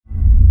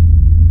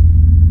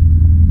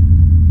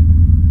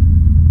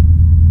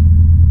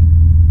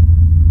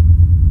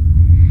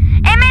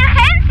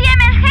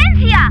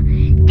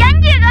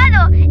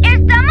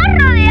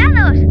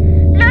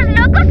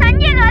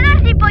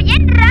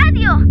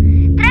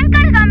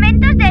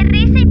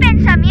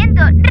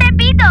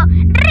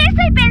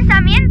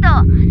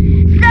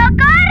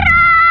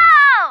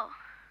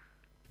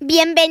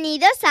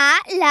Bienvenidos a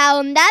la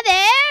Onda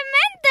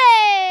D-Mente.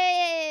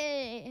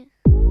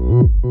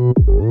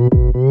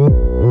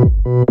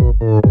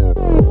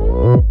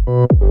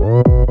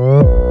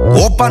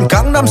 Oppan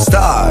Gangnam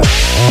Style.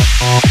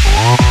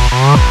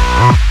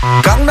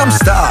 Gangnam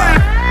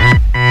Style.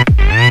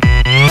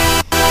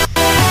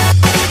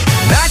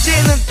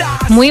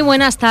 Muy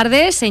buenas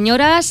tardes,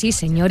 señoras y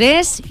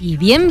señores, y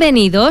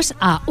bienvenidos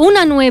a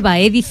una nueva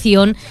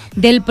edición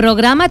del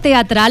programa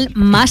teatral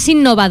más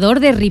innovador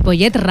de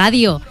Ripollet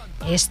Radio.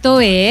 Esto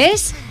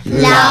es...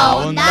 La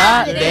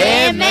Onda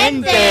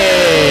D-Mente.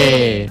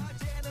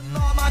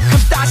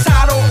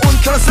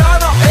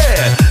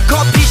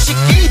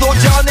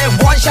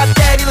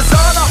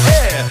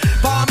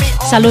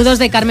 Saludos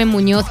de Carmen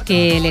Muñoz,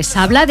 que les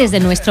habla desde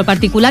nuestro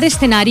particular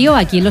escenario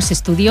aquí en los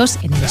estudios,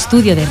 en el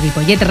estudio de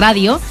Ripollet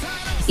Radio.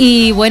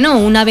 Y bueno,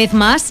 una vez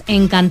más,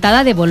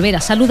 encantada de volver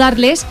a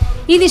saludarles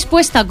y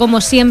dispuesta, como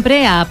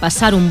siempre, a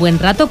pasar un buen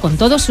rato con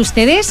todos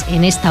ustedes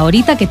en esta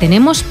horita que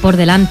tenemos por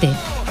delante.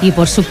 Y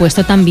por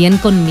supuesto también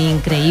con mi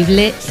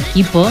increíble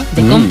equipo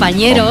de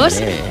compañeros,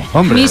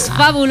 hombre. mis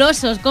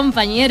fabulosos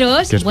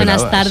compañeros.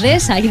 Buenas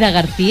tardes, Aida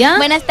García.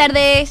 Buenas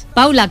tardes.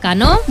 Paula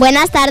Cano.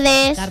 Buenas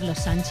tardes. Carlos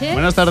Sánchez.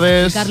 Buenas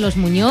tardes. Y Carlos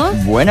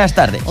Muñoz. Buenas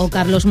tardes. O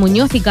Carlos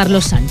Muñoz y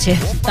Carlos Sánchez.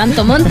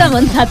 Tanto monta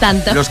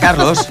tanto. Los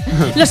Carlos.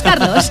 Los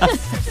Carlos.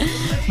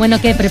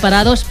 Bueno, ¿qué?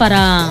 ¿Preparados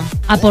para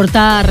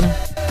aportar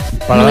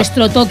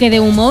nuestro toque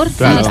de humor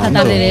en esta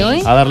tarde de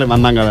hoy? A darle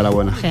mandanga de la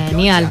buena.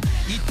 Genial.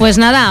 Pues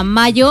nada,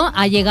 mayo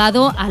ha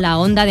llegado a la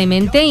Onda de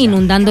Mente,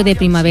 inundando de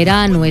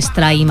primavera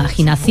nuestra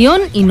imaginación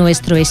y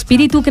nuestro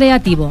espíritu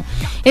creativo.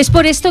 Es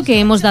por esto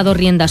que hemos dado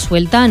rienda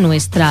suelta a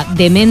nuestra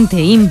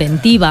demente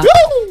inventiva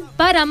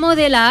para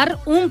modelar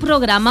un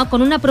programa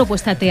con una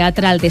propuesta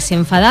teatral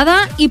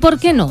desenfadada y, ¿por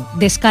qué no?,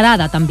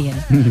 descarada también.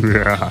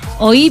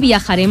 Hoy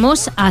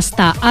viajaremos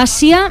hasta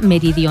Asia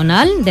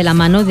Meridional de la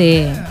mano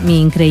de mi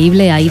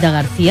increíble Aida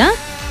García.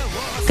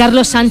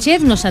 Carlos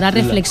Sánchez nos hará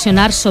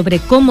reflexionar sobre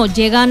cómo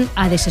llegan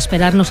a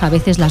desesperarnos a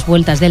veces las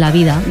vueltas de la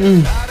vida.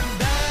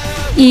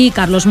 Y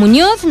Carlos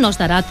Muñoz nos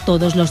dará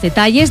todos los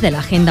detalles de la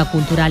agenda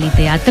cultural y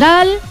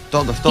teatral.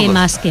 Todos. ¿Qué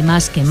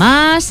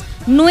más?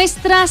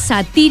 Nuestra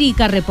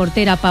satírica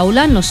reportera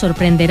Paula nos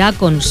sorprenderá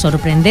con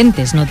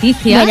sorprendentes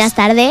noticias. Buenas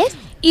tardes.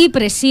 Y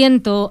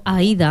presiento a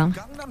Aida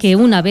que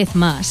una vez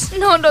más...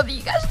 No lo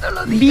digas.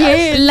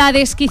 Bien. La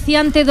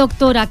desquiciante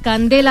doctora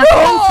Candela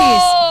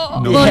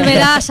Francis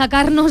volverá a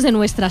sacarnos de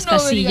nuestras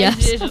casillas.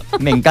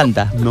 Me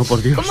encanta. No,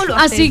 por Dios. ¿Cómo lo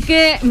hacéis? Así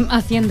que,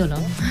 haciéndolo.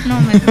 No,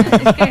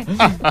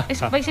 es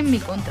que vais en mi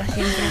contra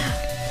siempre.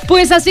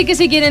 Pues así que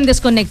si quieren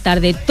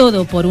desconectar de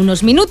todo por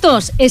unos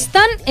minutos,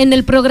 están en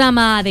el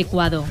programa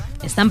adecuado.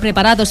 ¿Están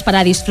preparados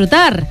para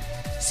disfrutar?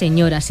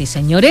 Señoras y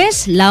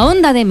señores, la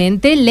Onda de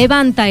Mente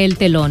levanta el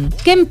telón.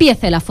 Que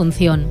empiece la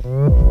función.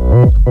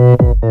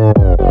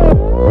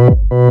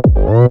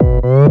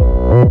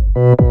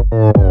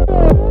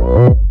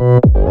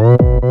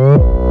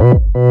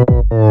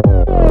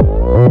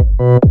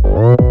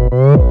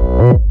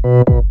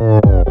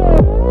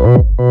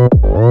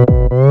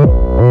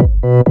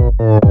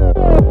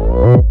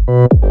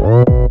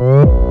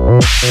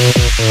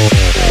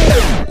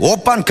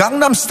 Oppan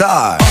Gangnam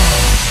Style.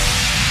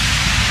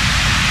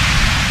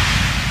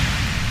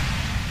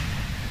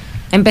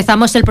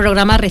 Empezamos el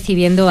programa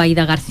recibiendo a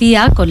Aida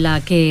García, con la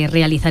que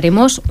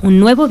realizaremos un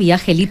nuevo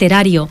viaje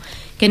literario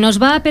que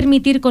nos va a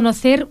permitir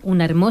conocer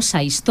una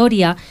hermosa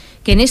historia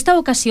que en esta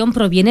ocasión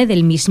proviene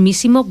del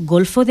mismísimo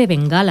Golfo de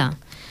Bengala.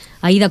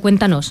 Aida,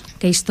 cuéntanos,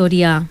 ¿qué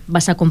historia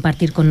vas a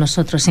compartir con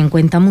nosotros en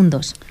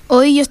Cuentamundos?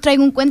 Hoy os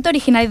traigo un cuento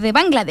originario de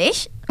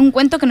Bangladesh, un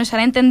cuento que nos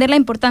hará entender la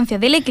importancia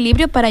del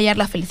equilibrio para hallar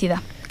la felicidad.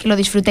 Que lo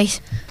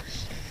disfrutéis.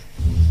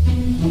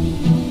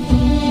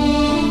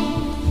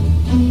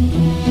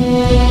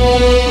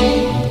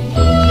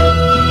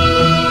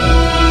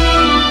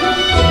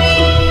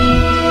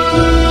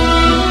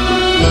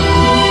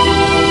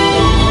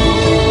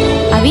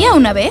 Había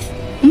una vez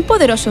un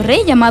poderoso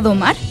rey llamado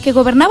Omar que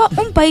gobernaba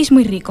un país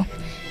muy rico.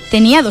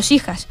 Tenía 2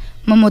 hijas.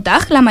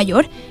 Momotaj, la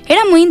mayor,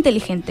 era muy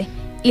inteligente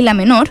y la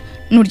menor,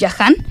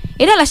 Nurjahan,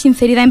 era la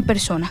sinceridad en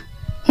persona.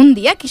 Un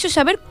día quiso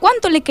saber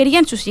cuánto le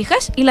querían sus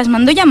hijas y las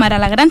mandó llamar a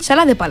la gran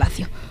sala de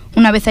palacio.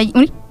 Una vez allí,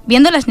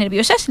 viéndolas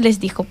nerviosas, les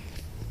dijo: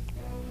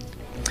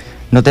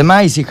 No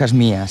temáis, hijas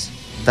mías.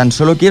 Tan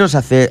solo quiero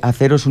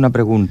haceros una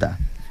pregunta.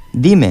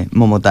 Dime,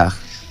 Momotaj,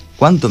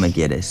 ¿cuánto me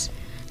quieres?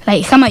 La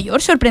hija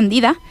mayor,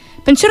 sorprendida,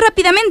 pensó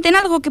rápidamente en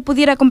algo que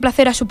pudiera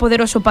complacer a su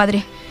poderoso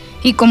padre.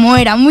 Y como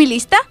era muy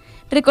lista,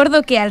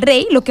 recordó que al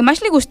rey lo que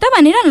más le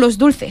gustaban eran los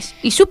dulces,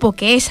 y supo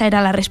que esa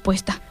era la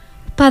respuesta.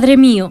 Padre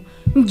mío,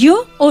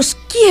 yo os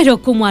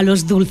quiero como a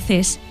los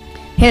dulces.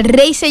 El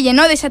rey se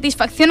llenó de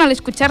satisfacción al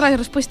escuchar la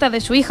respuesta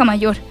de su hija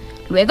mayor.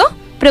 Luego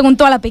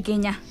preguntó a la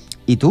pequeña: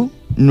 ¿Y tú,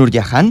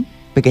 Nurjahan,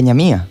 pequeña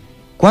mía,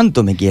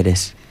 cuánto me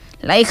quieres?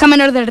 La hija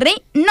menor del rey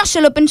no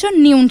se lo pensó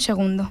ni un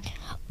segundo.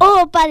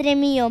 Oh, padre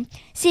mío,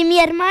 si mi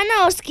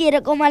hermana os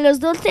quiere como a los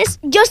dulces,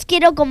 yo os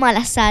quiero como a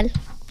la sal.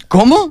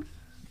 ¿Cómo?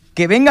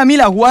 Que venga a mí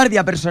la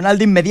guardia personal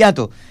de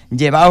inmediato.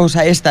 Llevaos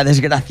a esta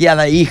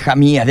desgraciada hija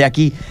mía de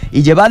aquí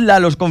y llevadla a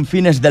los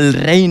confines del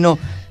reino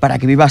para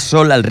que viva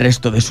sola el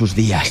resto de sus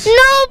días.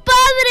 ¡No,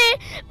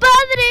 padre!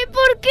 ¡Padre!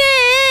 ¿Por qué?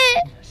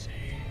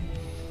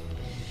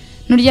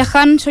 Nur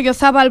Jahan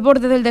sollozaba al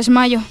borde del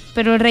desmayo,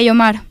 pero el rey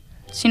Omar,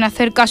 sin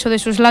hacer caso de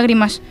sus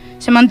lágrimas,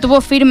 se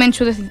mantuvo firme en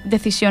su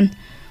decisión.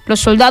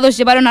 Los soldados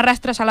llevaron a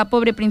rastras a la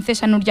pobre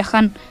princesa Nur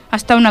Jahan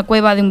hasta una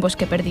cueva de un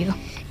bosque perdido.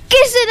 ¿Qué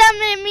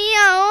será de mí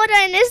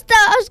ahora en esta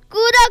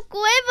oscura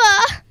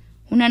cueva?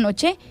 Una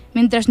noche,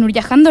 mientras Nur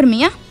Jahan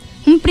dormía,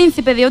 un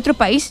príncipe de otro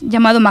país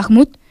llamado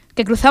Mahmud,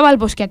 que cruzaba el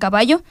bosque a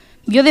caballo,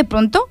 vio de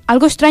pronto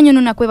algo extraño en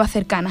una cueva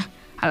cercana.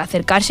 Al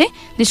acercarse,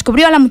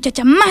 descubrió a la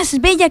muchacha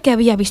más bella que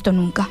había visto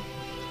nunca.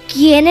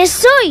 ¿Quiénes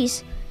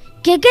sois?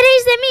 ¿Qué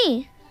queréis de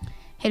mí?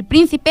 El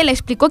príncipe le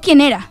explicó quién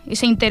era y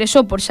se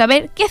interesó por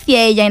saber qué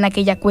hacía ella en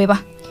aquella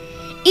cueva.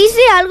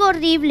 Hice algo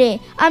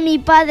horrible a mi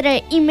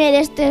padre y me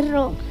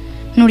desterró.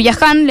 Nur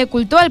Jahan le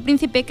ocultó al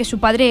príncipe que su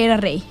padre era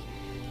rey.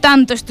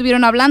 Tanto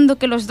estuvieron hablando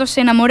que los dos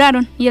se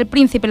enamoraron y el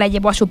príncipe la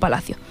llevó a su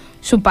palacio.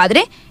 Su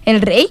padre,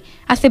 el rey,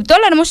 aceptó a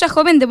la hermosa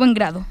joven de buen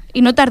grado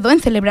y no tardó en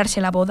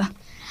celebrarse la boda.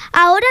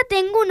 Ahora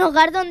tengo un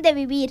hogar donde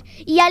vivir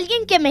y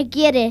alguien que me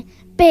quiere,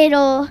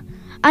 pero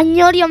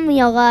añoro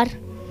mi hogar.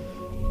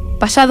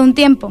 Pasado un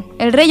tiempo,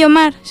 el rey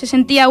Omar se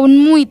sentía aún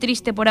muy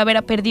triste por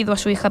haber perdido a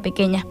su hija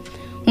pequeña.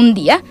 Un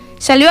día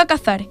salió a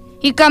cazar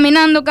y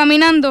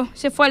caminando,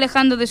 se fue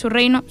alejando de su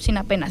reino sin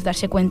apenas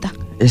darse cuenta.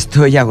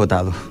 Estoy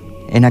agotado.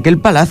 En aquel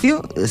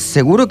palacio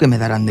seguro que me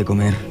darán de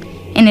comer.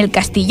 En el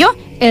castillo,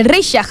 el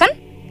rey Jahan,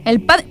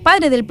 el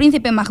padre del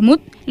príncipe Mahmud,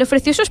 le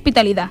ofreció su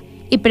hospitalidad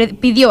y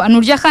pidió a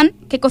Nur Jahan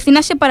que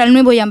cocinase para el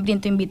nuevo y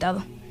hambriento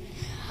invitado.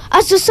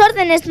 A sus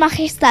órdenes,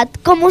 majestad,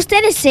 como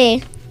usted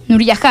desee.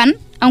 Nur Jahan,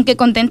 aunque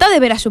contenta de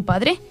ver a su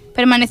padre,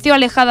 permaneció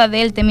alejada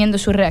de él temiendo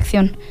su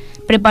reacción.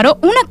 Preparó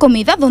una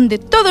comida donde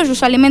todos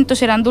los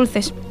alimentos eran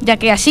dulces, ya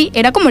que así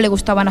era como le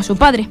gustaban a su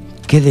padre.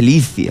 ¡Qué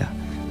delicia!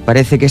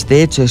 Parece que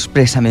esté hecho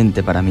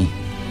expresamente para mí.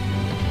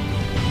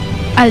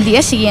 Al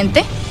día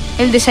siguiente,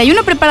 el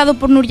desayuno preparado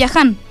por Nur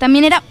Jahan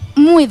también era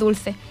muy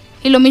dulce,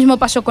 y lo mismo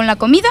pasó con la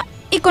comida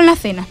y con la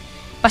cena.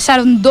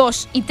 Pasaron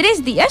 2 y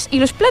 3 días y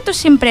los platos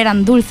siempre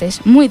eran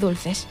dulces, muy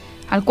dulces.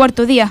 Al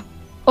cuarto día,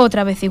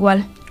 otra vez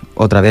igual.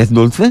 ¿Otra vez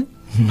dulce?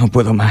 No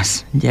puedo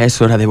más. Ya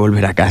es hora de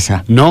volver a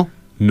casa. No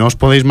os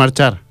podéis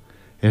marchar.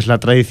 Es la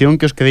tradición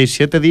que os quedéis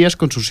 7 días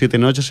con sus 7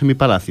 noches en mi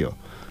palacio.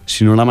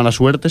 Si no, la mala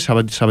suerte se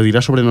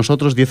abatirá sobre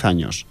nosotros 10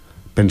 años.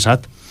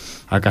 Pensad,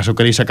 ¿acaso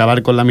queréis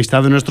acabar con la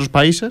amistad de nuestros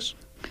países?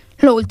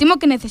 Lo último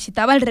que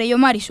necesitaba el rey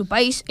Omar y su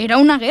país era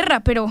una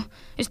guerra, pero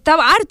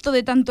estaba harto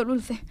de tanto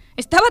dulce.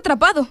 Estaba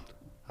atrapado.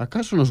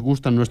 ¿Acaso nos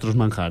gustan nuestros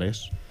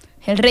manjares?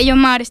 El rey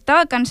Omar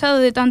estaba cansado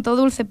de tanto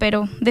dulce,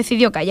 pero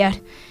decidió callar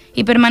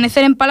y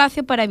permanecer en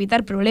palacio para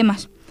evitar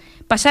problemas.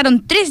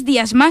 Pasaron 3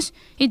 días más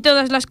y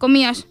todas las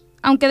comidas,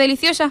 aunque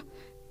deliciosas,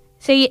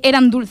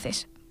 eran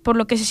dulces, por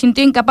lo que se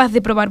sintió incapaz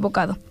de probar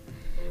bocado.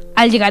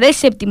 Al llegar el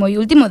 7º y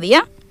último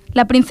día,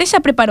 la princesa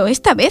preparó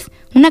esta vez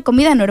una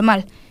comida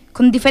normal,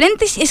 con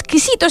diferentes y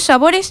exquisitos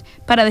sabores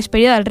para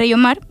despedir al rey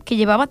Omar, que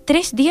llevaba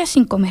 3 días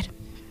sin comer.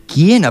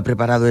 ¿Quién ha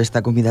preparado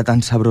esta comida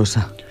tan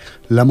sabrosa?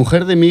 La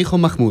mujer de mi hijo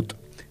Mahmud.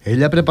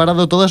 Ella ha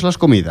preparado todas las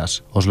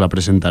comidas. Os la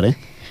presentaré.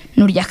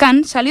 Nur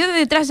Jahan salió de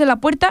detrás de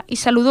la puerta y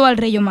saludó al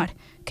rey Omar,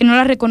 que no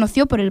la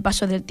reconoció por el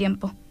paso del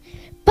tiempo.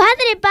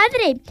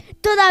 Padre,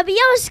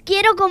 todavía os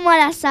quiero como a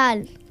la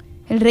sal.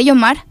 El rey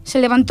Omar se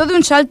levantó de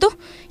un salto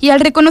y al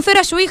reconocer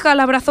a su hija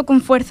la abrazó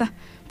con fuerza,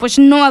 pues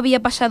no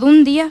había pasado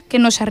un día que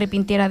no se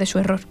arrepintiera de su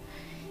error.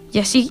 Y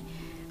así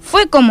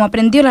fue como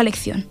aprendió la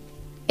lección.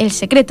 El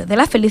secreto de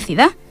la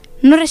felicidad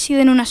no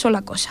reside en una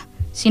sola cosa,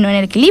 sino en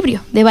el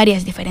equilibrio de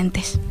varias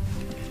diferentes.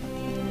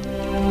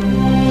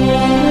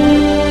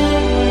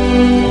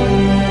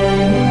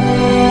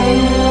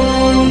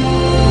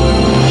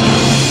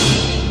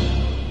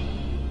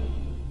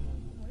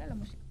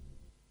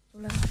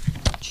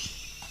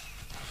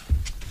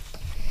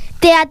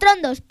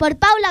 Teatrondos por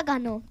Paula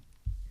Cano.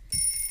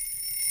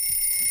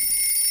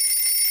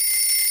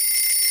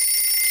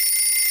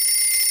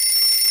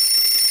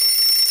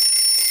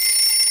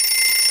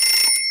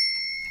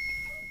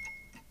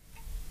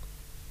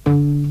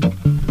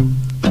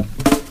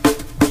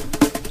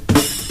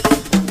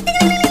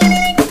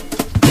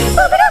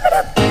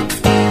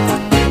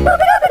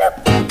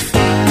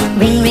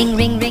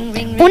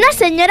 Una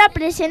señora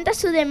presenta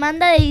su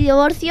demanda de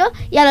divorcio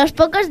y a los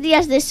pocos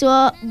días de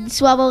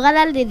su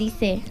abogada le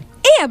dice: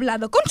 He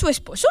hablado con su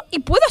esposo y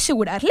puedo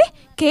asegurarle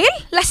que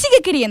él la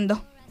sigue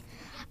queriendo.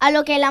 A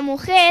lo que la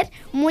mujer,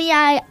 muy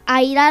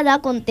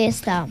airada,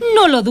 contesta: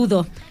 No lo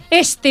dudo.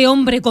 Este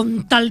hombre,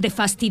 con tal de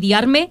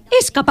fastidiarme,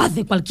 es capaz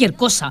de cualquier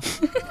cosa.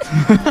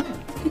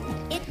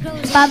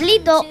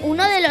 Pablito,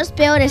 uno de los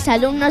peores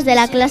alumnos de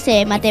la clase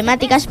de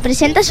matemáticas,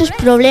 presenta sus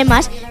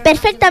problemas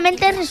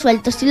perfectamente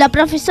resueltos y la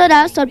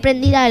profesora,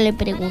 sorprendida, le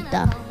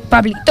pregunta: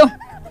 Pablito,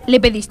 ¿le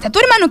pediste a tu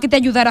hermano que te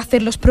ayudara a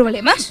hacer los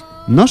problemas?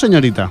 No,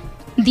 señorita.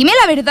 Dime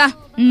la verdad,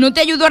 ¿No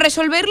te ayudó a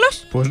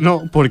resolverlos? Pues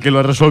no, porque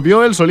lo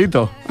resolvió él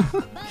solito.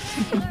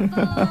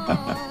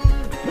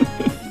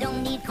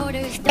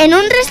 En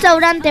un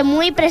restaurante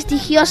muy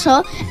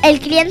prestigioso,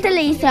 el cliente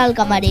le dice al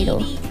camarero: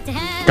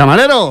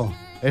 ¡Camarero!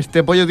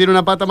 Este pollo tiene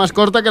una pata más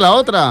corta que la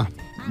otra.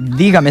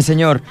 Dígame,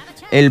 señor,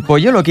 ¿el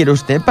pollo lo quiere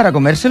usted para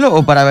comérselo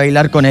o para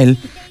bailar con él?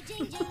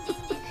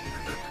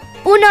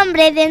 Un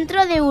hombre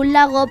dentro de un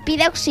lago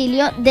pide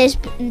auxilio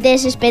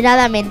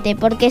desesperadamente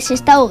porque se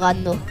está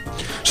ahogando.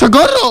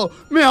 ¡Socorro!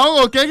 ¡Me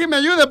ahogo! ¡Que alguien me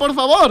ayude, por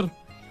favor!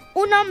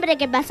 Un hombre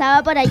que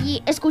pasaba por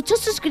allí escuchó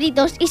sus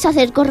gritos y se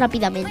acercó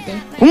rápidamente.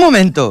 Un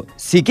momento,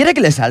 si quiere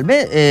que le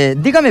salve,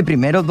 dígame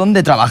primero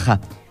dónde trabaja.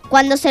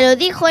 Cuando se lo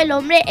dijo, el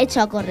hombre echó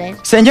a correr.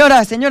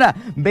 Señora,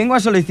 vengo a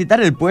solicitar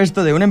el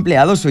puesto de un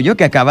empleado suyo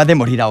que acaba de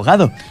morir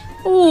ahogado.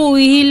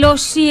 Uy, lo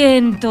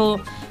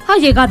siento. Ha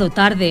llegado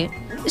tarde.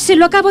 Se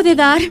lo acabo de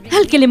dar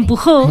al que le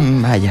empujó.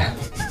 Vaya.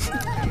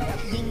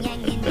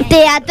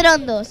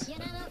 Teatrondos.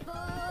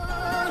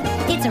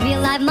 It's a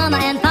real life mama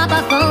and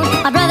papa phone,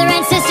 a brother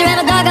and sister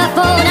and a dog a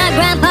phone, a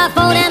grandpa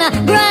phone and a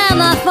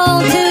grandma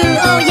phone too.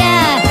 Oh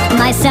yeah,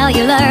 my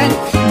cellular,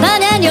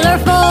 banannular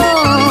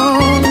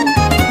phone.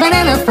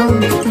 Banana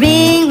phone,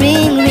 ring,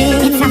 ring,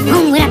 ring. It's a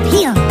phone with a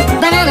peel.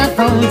 Banana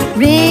phone,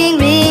 ring,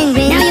 ring,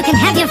 ring. Now you can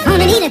have your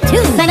phone and eat it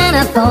too.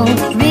 Banana phone,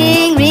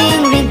 ring,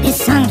 ring, ring.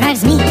 This song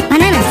drives me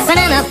bananas.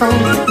 Banana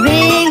phone,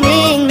 ring,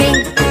 ring,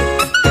 ring.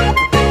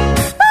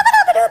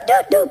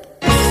 Boop-a-doop-a-doop-doop-doop.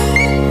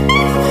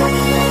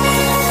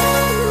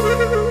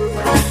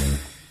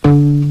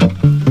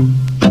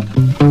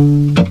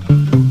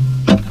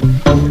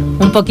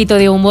 Un poquito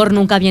de humor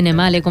nunca viene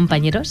mal, ¿eh,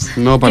 compañeros?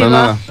 No, para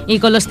nada. Y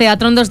con los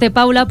teatrondos de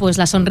Paula, pues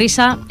la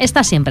sonrisa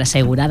está siempre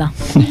asegurada.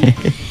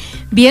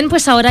 Bien,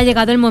 pues ahora ha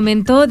llegado el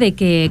momento de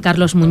que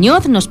Carlos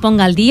Muñoz nos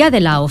ponga al día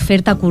de la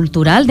oferta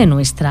cultural de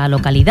nuestra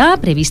localidad,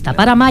 prevista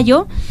para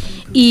mayo.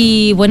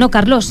 Y bueno,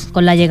 Carlos,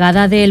 con la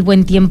llegada del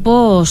buen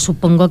tiempo,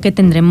 supongo que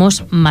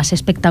tendremos más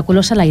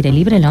espectáculos al aire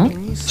libre, ¿no?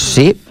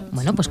 Sí.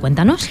 Bueno, pues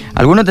cuéntanos.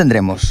 Alguno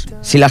tendremos.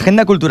 Si la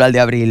agenda cultural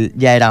de abril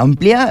ya era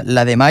amplia,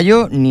 la de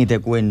mayo ni te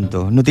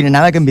cuento. No tiene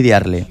nada que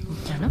envidiarle.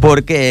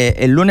 Porque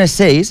el lunes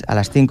 6, a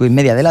las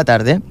 5:30 de la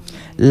tarde,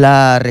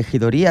 la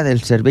Regidoria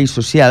dels Serveis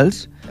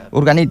Socials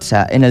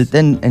organitza en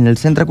el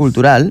Centre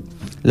Cultural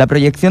la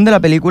proyección de la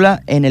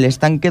película En el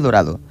estanque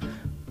dorado,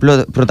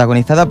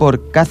 protagonizada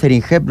por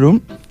Katharine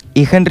Hepburn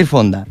y Henry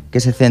Fonda, que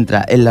se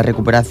centra en la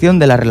recuperación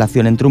de la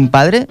relación entre un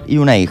padre y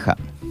una hija.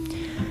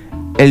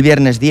 El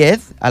viernes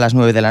 10, a las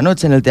 9 de la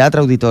noche, en el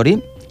Teatro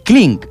Auditori,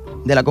 Clink,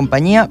 de la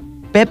compañía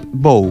Pep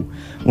Bow,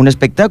 un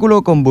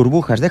espectáculo con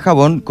burbujas de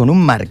jabón con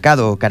un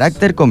marcado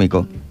carácter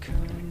cómico.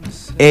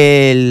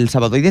 El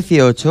sábado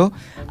 18,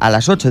 a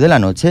las 8 de la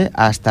noche,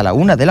 hasta la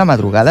 1 de la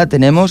madrugada,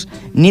 tenemos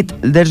Nit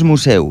dels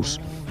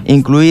Museus,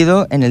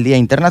 incluido en el Día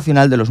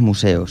Internacional de los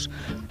Museos.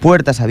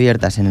 Puertas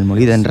abiertas en el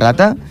Molí d'en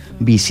Rata,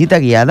 visita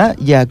guiada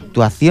y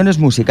actuaciones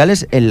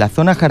musicales en la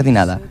zona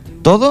jardinada.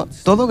 Todo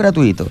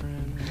gratuito.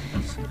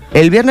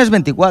 El viernes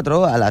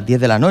 24, a las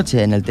 10 de la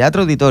noche, en el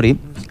Teatro Auditori,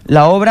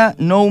 la obra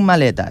Nou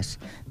Maletas,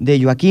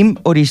 de Joaquim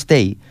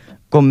Oristei,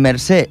 con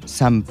Mercè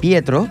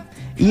Sampietro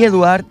y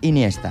Eduard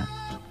Iniesta.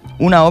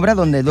 Una obra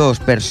donde dos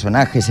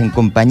personajes en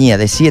compañía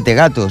de 7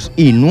 gatos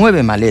y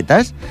 9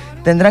 maletas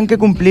tendrán que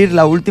cumplir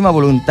la última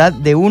voluntad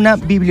de una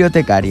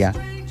bibliotecaria.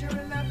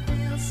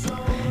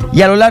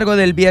 Y a lo largo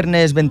del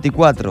viernes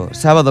 24,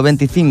 sábado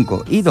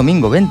 25 y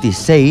domingo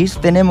 26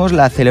 tenemos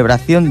la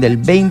celebración del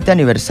 20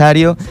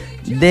 aniversario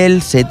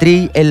del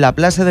Setrí en la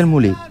Plaza del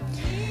Molí.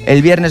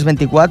 El viernes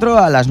 24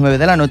 a las 9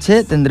 de la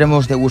noche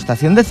tendremos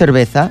degustación de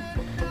cerveza.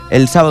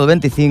 El sábado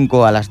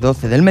 25 a las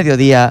 12 del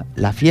mediodía,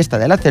 la fiesta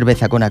de la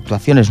cerveza con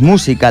actuaciones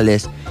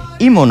musicales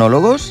y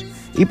monólogos.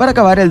 Y para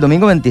acabar, el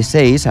domingo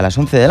 26 a las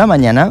 11 de la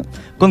mañana,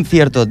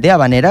 concierto de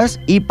habaneras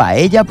y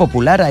paella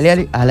popular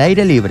al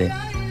aire libre.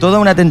 Toda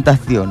una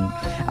tentación.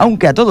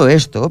 Aunque a todo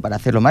esto, para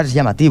hacerlo más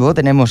llamativo,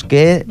 tenemos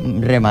que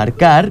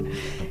remarcar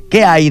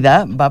que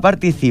Aida va a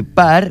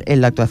participar en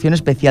la actuación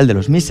especial de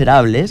Los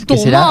Miserables, que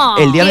será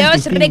el día 25. Yo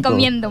os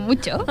recomiendo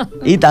mucho.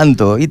 Y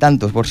tanto,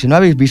 por si no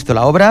habéis visto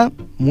la obra,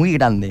 muy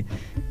grande.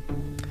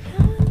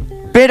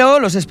 Pero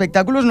los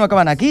espectáculos no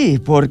acaban aquí,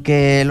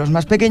 porque los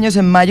más pequeños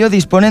en mayo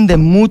disponen de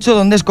mucho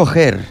donde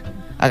escoger.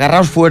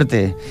 Agarraos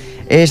fuerte.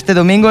 Este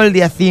domingo, el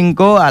día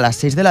 5, a las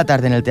 6 de la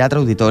tarde en el Teatro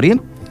Auditori,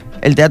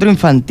 el teatro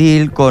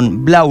infantil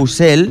con Blau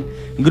Cel,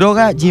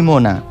 Groga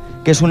Gimona,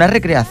 que es una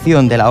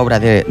recreación de la obra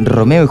de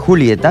Romeo y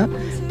Julieta,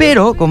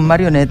 pero con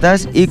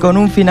marionetas y con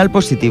un final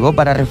positivo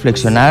para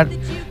reflexionar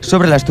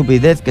sobre la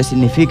estupidez que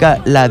significa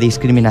la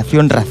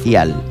discriminación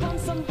racial.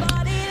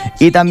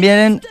 Y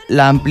también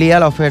la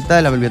amplía la oferta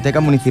de la Biblioteca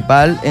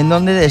Municipal, en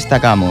donde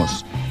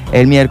destacamos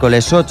el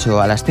miércoles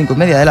 8 a las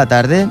 5:30 de la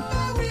tarde,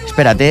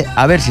 espérate,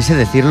 a ver si sé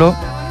decirlo,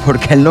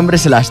 porque el nombre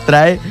se las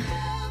trae,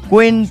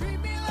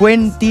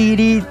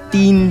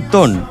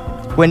 Cuentirintintón.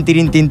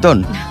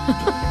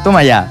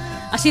 Toma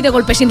ya. Así de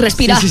golpe sin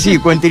respirar. Sí,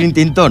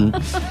 Cuentirintintón.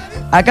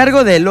 A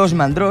cargo de Los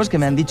Mandrós, que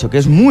me han dicho que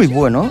es muy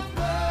bueno,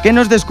 que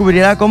nos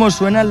descubrirá cómo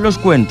suenan los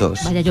cuentos.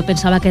 Vaya, yo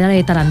pensaba que era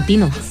de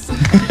Tarantino.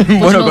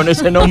 Bueno, no. con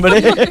ese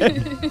nombre.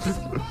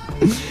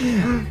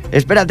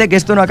 Espérate que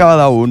esto no ha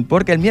acabado aún,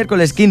 porque el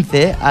miércoles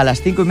 15 a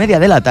las 5:30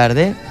 de la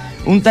tarde,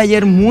 un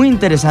taller muy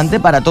interesante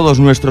para todos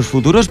nuestros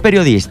futuros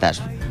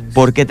periodistas,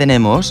 porque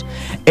tenemos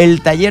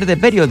el taller de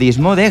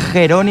periodismo de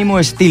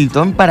Jerónimo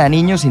Stilton para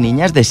niños y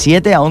niñas de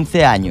 7 a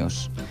 11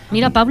 años.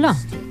 Mira, Paula,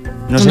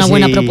 Una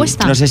buena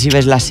propuesta. No sé si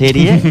ves la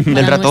serie del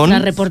Para ratón.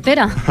 nuestra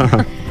reportera.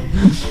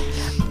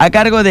 A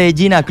cargo de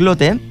Gina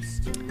Clote,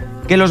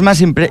 que los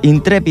más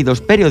intrépidos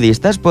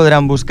periodistas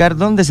podrán buscar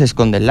dónde se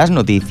esconden las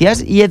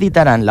noticias y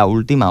editarán la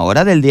última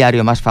hora del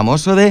diario más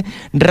famoso de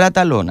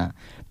Ratalona.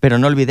 Pero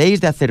no olvidéis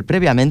de hacer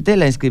previamente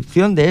la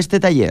inscripción de este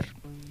taller.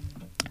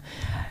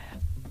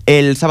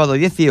 El sábado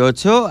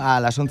 18 a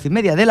las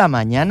 11:30 de la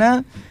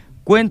mañana,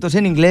 cuentos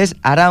en inglés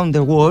Around the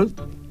World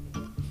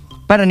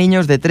para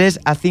niños de 3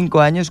 a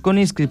 5 años con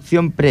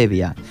inscripción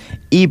previa.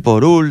 Y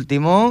por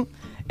último,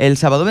 el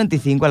sábado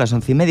 25 a las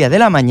 11:30 de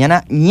la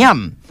mañana,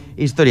 ¡ñam!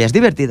 Historias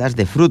divertidas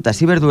de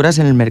frutas y verduras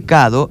en el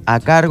mercado a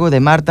cargo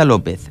de Marta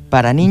López,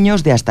 para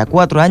niños de hasta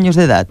 4 años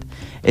de edad.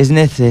 Es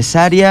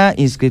necesaria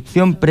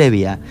inscripción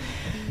previa.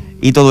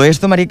 Y todo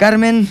esto, Mari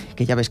Carmen,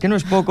 que ya ves que no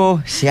es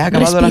poco, se ha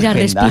acabado la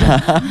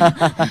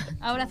agenda.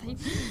 Ahora sí.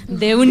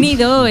 De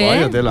unido, ¿eh?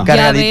 Vaya tela. Ya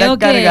Cargadita, veo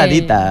que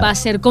cargadita. va a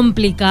ser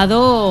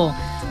complicado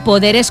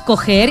poder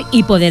escoger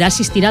y poder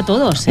asistir a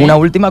todos, ¿eh? Una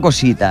última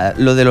cosita,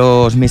 lo de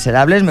Los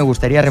Miserables me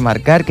gustaría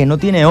remarcar que no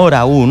tiene hora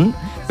aún,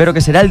 pero que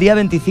será el día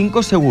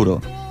 25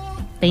 seguro.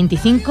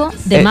 25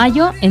 de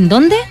mayo, ¿en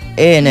dónde?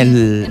 En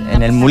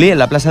el Mulí, en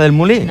la Plaza del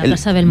Mulí. En la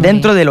Plaza del Mulí.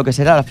 Dentro de lo que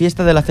será la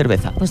fiesta de la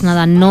cerveza. Pues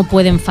nada, no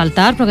pueden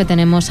faltar porque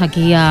tenemos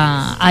aquí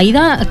a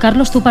Aida.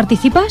 Carlos, ¿tú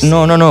participas?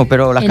 No,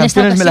 pero las En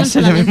esta canciones me las sé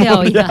de ocasión solamente a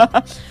memoria.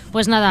 Aida.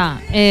 Pues nada,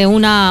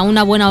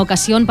 una buena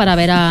ocasión para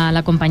ver a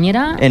la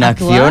compañera En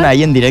actuar. acción,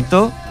 ahí en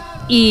directo.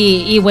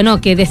 Y bueno,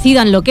 que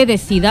decidan lo que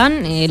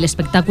decidan, el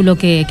espectáculo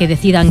que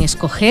decidan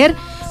escoger,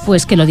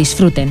 pues que lo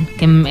disfruten.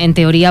 Que en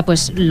teoría,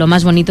 pues lo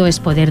más bonito es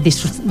poder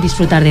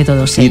disfrutar de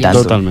todos Y ellos.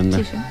 tanto.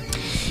 Totalmente.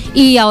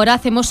 Y ahora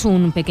hacemos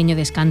un pequeño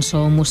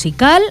descanso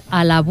musical.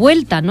 A la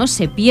vuelta, no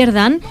se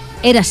pierdan,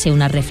 Érase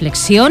una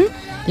reflexión,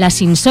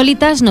 las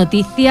insólitas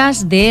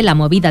noticias de la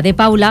movida de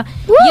Paula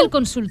y el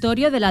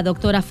consultorio de la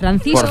doctora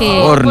Francis, Por que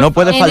favor, no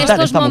puede en faltar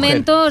estos esta mujer.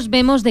 momentos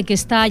vemos de que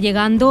está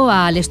llegando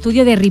al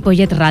estudio de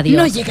Ripollet Radio.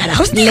 No llegará,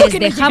 os digo Les que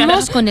no dejamos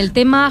llegará. con el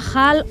tema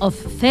Hall of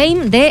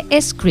Fame de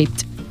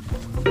Script.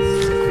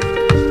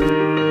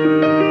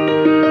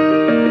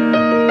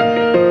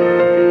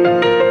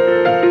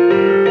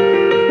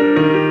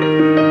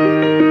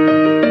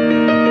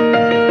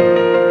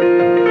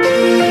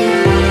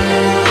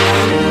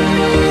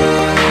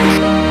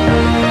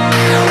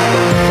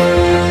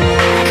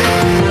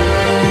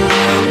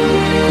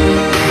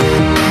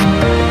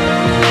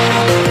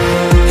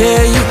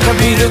 Yeah, you can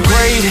be the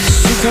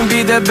greatest, you can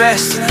be the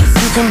best,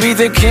 you can be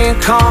the King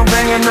Kong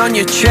banging on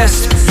your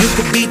chest. You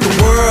could beat the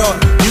world,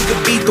 you could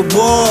beat the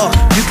war.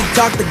 You can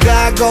talk to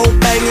God, go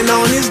banging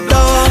on his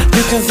door.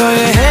 You can throw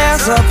your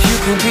hands up, you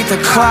can beat the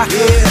clock.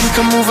 Yeah. You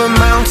can move a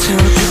mountain,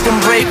 you can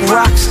break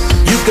rocks.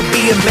 You could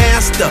be a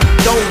master,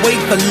 don't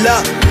wait for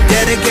luck.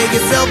 Dedicate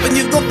yourself and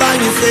you gon' find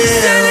yourself.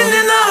 Standing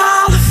in the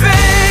Hall of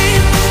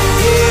Fame,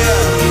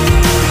 Yeah,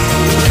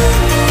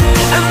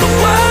 and the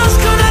world's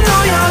gonna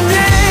know your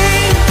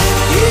name.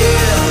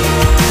 yeah.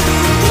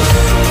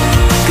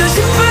 'Cause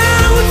you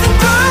burn with the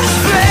brightest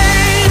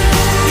flame,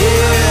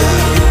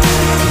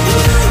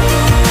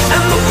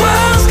 and the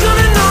world's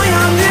gonna know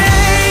your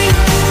name.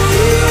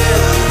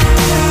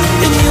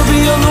 And you'll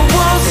be on the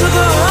walls of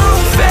the Hall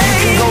of Fame.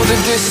 You can go the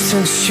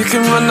distance, you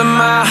can run the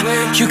mile,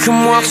 you can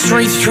walk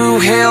straight through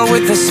hell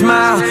with a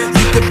smile.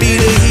 You could be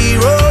the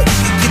hero, you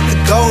could get the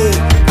gold.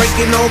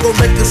 Breaking all the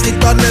records they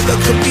thought never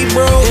could be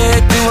broke. Yeah,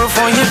 do it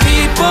for your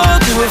people,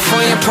 do it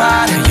for your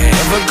pride. Are you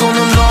ever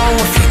gonna know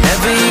if you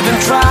never even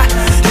try?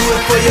 Do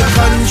it for your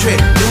country,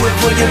 do it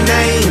for your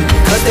name.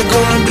 Cause there's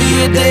gonna be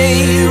a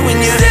day when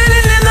you're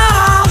standing in the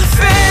Hall of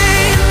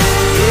Fame,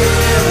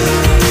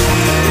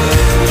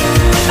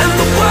 and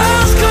the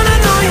world's gonna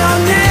know your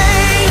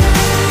name.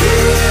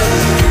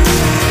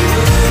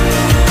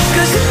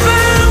 'Cause you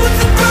burn with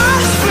the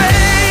brightest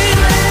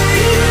flame,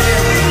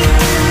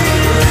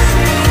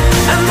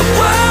 and the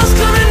world's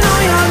gonna know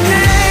your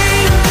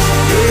name.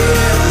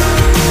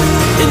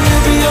 And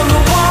you'll be on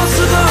the walls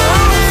of the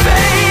Hall of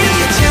Fame.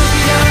 Be a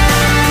champion,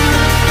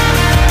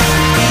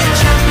 be a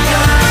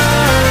champion,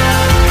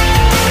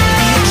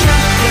 be a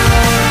champion,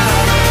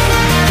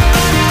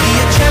 be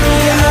a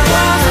champion. The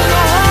walls of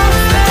the Hall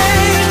of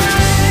Fame.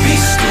 Be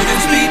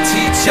students, be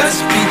teachers,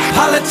 be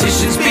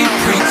politicians, be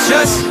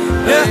preachers.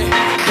 Yeah.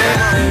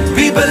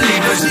 Be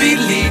believers, be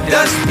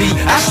leaders, be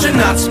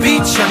astronauts, be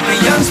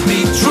champions, be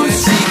truth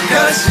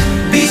seekers.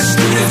 Be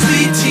students,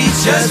 be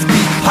teachers, be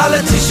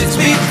politicians,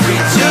 be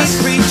preachers.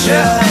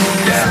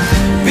 Yeah.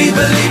 Be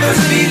believers,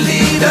 be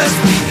leaders,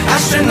 be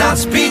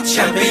astronauts, be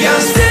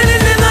champions.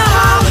 Standing in the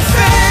Hall of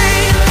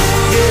Fame,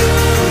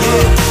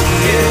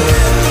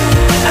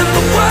 and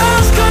the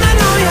world's gonna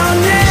know your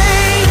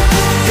name.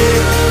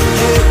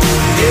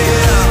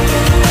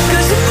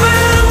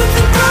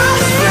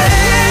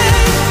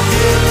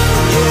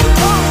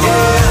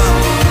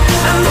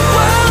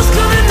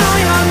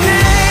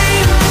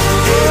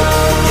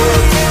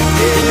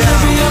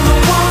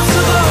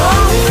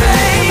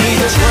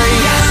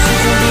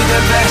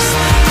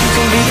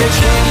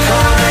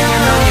 card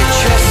hanging on your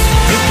chest.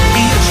 You can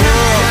be a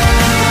girl,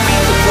 you can be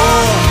the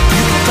war.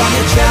 You can call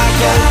your job,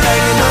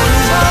 banging on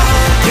the wall.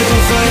 You can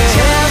throw your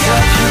hands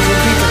up, you can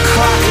beat the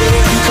clock.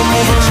 You can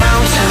move a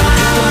mountain,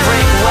 you can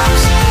break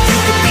rocks. You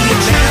can be a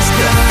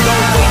master,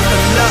 don't wait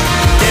for luck.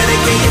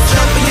 Dedicate your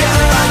jump and your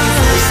body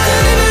for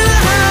standing in the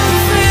hall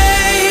of fame.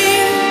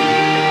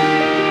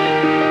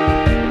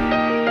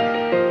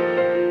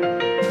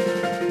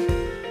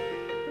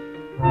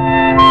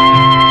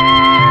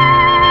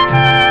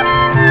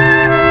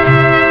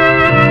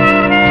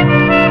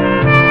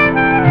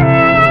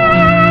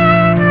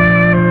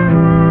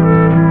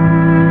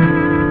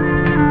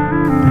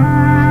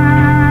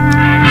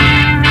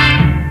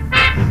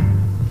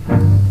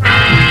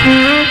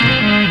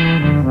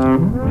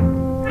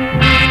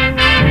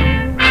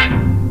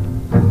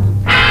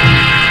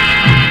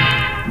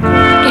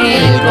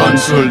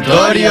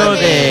 Consultorio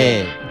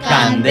de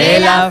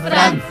Candela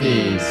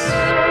Francis.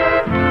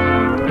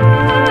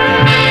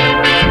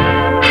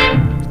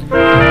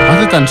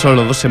 Hace tan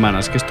solo 2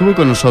 semanas que estuvo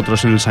con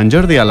nosotros en el Sant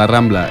Jordi a la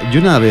Rambla y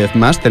una vez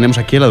más tenemos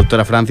aquí a la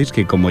doctora Francis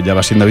que, como ya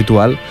va siendo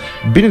habitual,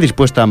 viene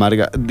dispuesta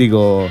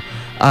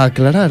a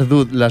aclarar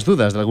las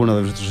dudas de alguno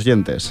de nuestros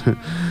oyentes.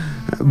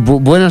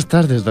 Buenas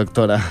tardes,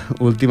 doctora.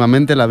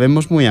 Últimamente la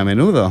vemos muy a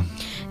menudo.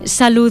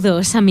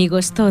 Saludos,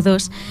 amigos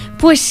todos.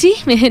 Pues sí,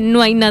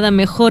 no hay nada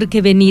mejor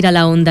que venir a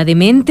la Onda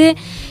D-Mente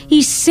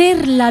y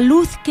ser la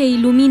luz que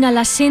ilumina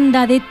la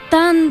senda de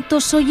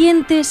tantos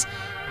oyentes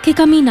que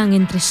caminan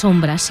entre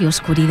sombras y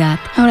oscuridad.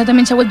 Ahora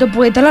también se ha vuelto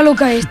poeta la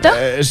loca esta.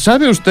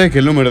 ¿Sabe usted que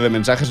el número de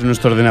mensajes en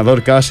nuestro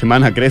ordenador cada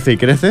semana crece y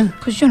crece?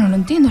 Pues yo no lo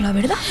entiendo, la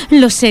verdad.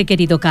 Lo sé,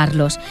 querido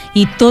Carlos,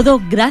 y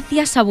todo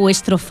gracias a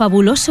vuestro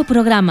fabuloso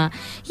programa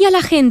y a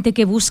la gente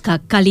que busca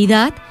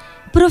calidad,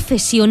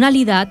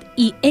 profesionalidad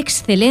y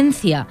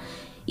excelencia.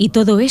 Y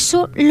todo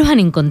eso lo han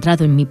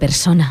encontrado en mi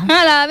persona.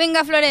 ¡Hala,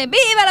 venga, Flores!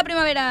 ¡Viva la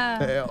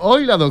primavera!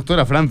 Hoy la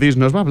doctora Francis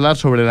nos va a hablar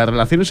sobre las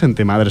relaciones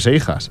entre madres e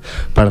hijas,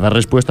 para dar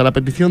respuesta a la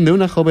petición de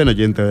una joven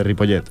oyente de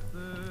Ripollet.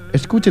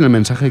 Escuchen el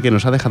mensaje que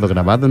nos ha dejado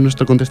grabado en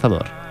nuestro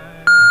contestador.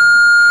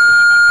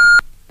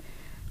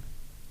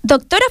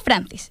 Doctora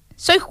Francis,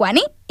 soy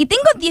Juani y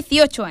tengo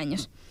 18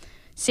 años.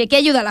 Sé que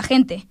ayuda a la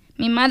gente.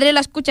 Mi madre la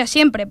escucha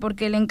siempre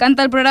porque le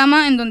encanta el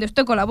programa en donde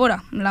usted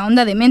colabora, la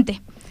Onda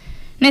D-Mente.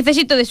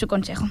 Necesito de su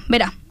consejo.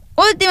 Verá,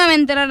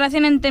 últimamente la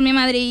relación entre mi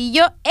madre y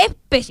yo es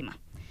pésima.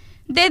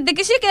 Desde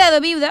que se ha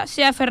quedado viuda,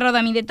 se ha aferrado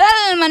a mí de tal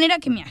manera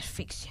que me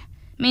asfixia.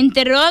 Me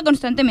interroga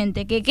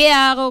constantemente que qué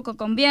hago,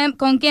 con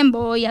quién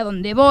voy, a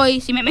dónde voy,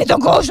 si me meto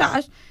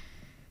cosas.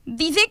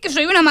 Dice que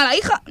soy una mala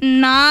hija.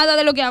 Nada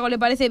de lo que hago le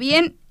parece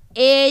bien.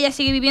 Ella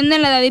sigue viviendo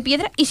en la edad de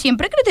piedra y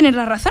siempre cree tener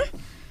la razón.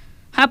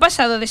 Ha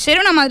pasado de ser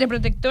una madre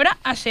protectora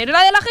a ser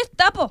la de la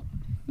Gestapo.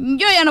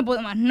 Yo ya no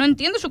puedo más, no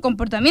entiendo su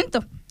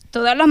comportamiento.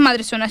 Todas las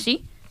madres son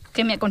así.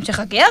 ¿Qué me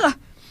aconseja que haga?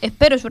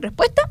 Espero su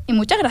respuesta y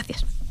muchas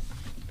gracias.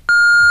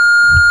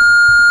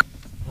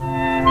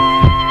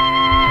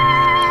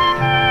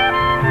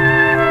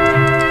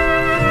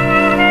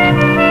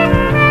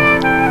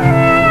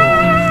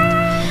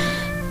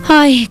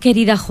 Ay,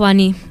 querida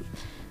Juani,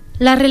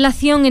 la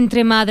relación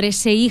entre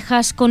madres e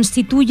hijas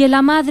constituye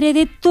la madre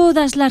de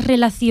todas las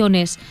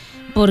relaciones,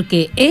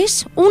 porque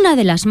es una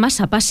de las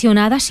más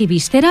apasionadas y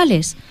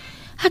viscerales,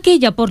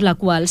 aquella por la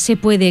cual se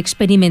puede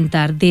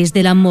experimentar desde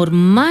el amor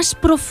más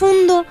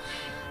profundo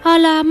a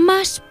la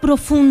más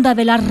profunda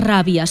de la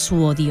rabia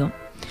su odio.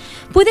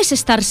 Puedes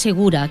estar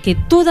segura que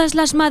todas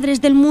las madres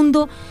del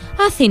mundo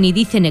hacen y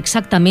dicen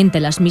exactamente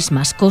las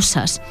mismas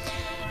cosas.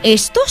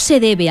 Esto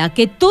se debe a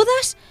que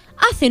todas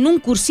hacen un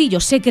cursillo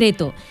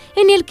secreto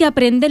en el que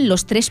aprenden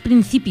los 3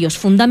 principios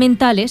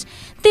fundamentales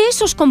de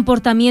esos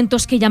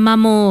comportamientos que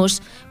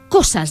llamamos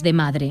cosas de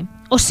madre.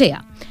 O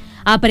sea,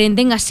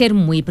 aprenden a ser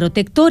muy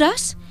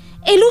protectoras,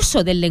 el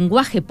uso del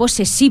lenguaje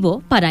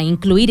posesivo para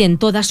incluir en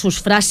todas sus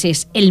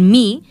frases el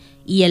mí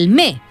y el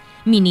me.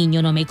 Mi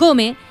niño no me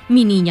come,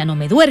 mi niña no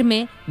me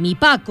duerme, mi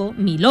Paco,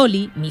 mi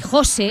Loli, mi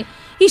José,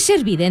 y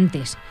ser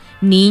videntes.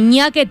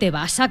 Niña, que te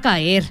vas a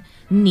caer,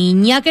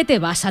 niña, que te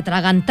vas a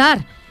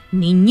atragantar,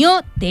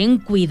 niño, ten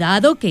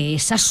cuidado que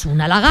esa es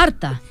una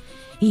lagarta.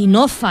 Y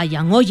no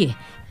fallan, oye,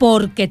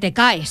 porque te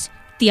caes,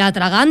 te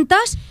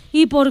atragantas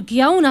y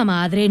porque a una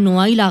madre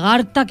no hay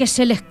lagarta que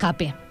se le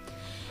escape.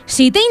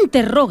 Si te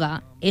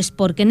interroga, es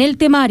porque en el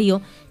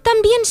temario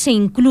también se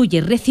incluye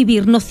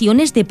recibir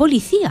nociones de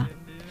policía.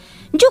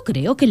 Yo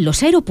creo que en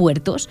los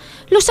aeropuertos,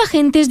 los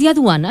agentes de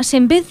aduanas,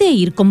 en vez de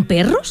ir con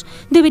perros,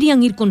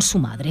 deberían ir con su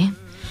madre.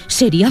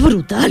 Sería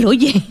brutal,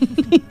 oye.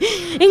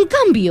 En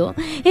cambio,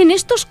 en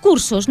estos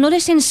cursos no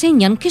les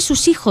enseñan que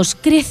sus hijos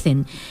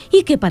crecen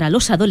y que para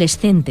los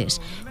adolescentes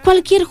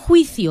cualquier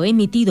juicio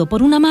emitido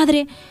por una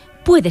madre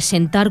puede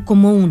sentar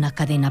como una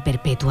cadena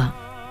perpetua.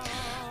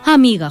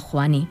 Amiga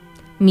Juani,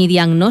 mi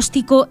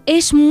diagnóstico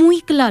es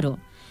muy claro.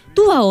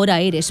 Tú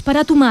ahora eres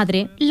para tu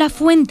madre la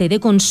fuente de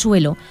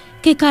consuelo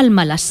que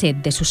calma la sed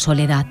de su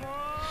soledad.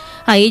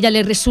 A ella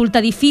le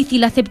resulta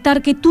difícil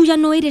aceptar que tú ya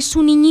no eres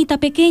su niñita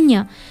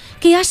pequeña,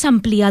 que has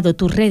ampliado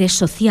tus redes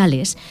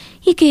sociales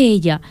y que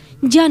ella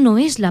ya no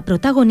es la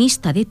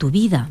protagonista de tu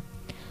vida.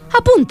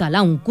 Apúntala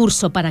a un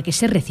curso para que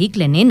se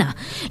recicle, nena.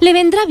 Le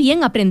vendrá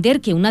bien aprender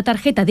que una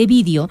tarjeta de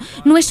vídeo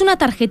no es una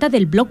tarjeta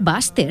del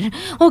Blockbuster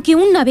o que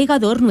un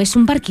navegador no es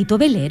un barquito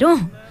velero.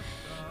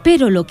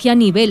 Pero lo que a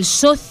nivel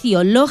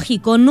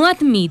sociológico no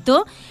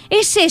admito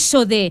es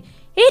eso de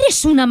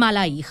 «eres una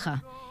mala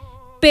hija».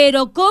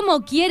 Pero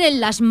 ¿cómo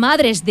quieren las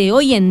madres de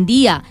hoy en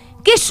día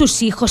que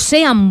sus hijos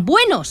sean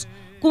buenos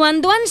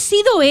cuando han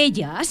sido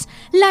ellas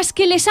las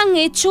que les han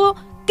hecho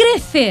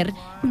crecer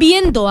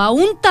viendo a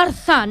un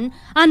Tarzán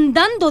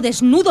andando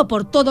desnudo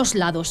por todos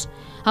lados,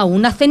 a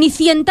una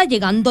Cenicienta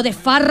llegando de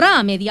farra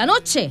a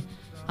medianoche,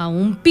 a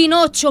un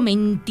Pinocho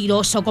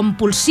mentiroso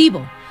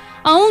compulsivo,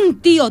 a un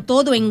tío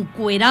todo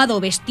encuerado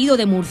vestido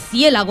de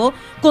murciélago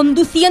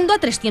conduciendo a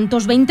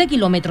 320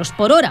 kilómetros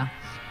por hora,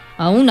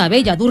 a una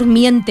bella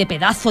durmiente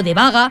pedazo de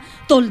vaga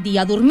todo el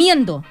día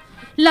durmiendo,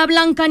 la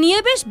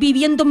Blancanieves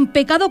viviendo en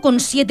pecado con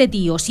 7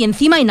 tíos y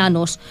encima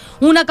enanos,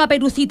 una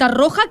Caperucita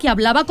Roja que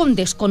hablaba con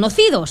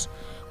desconocidos,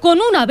 con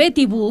una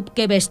Betty Boop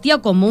que vestía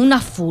como una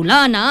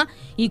fulana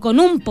y con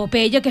un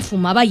Popeye que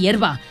fumaba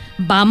hierba.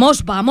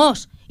 Vamos,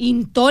 vamos,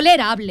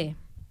 intolerable.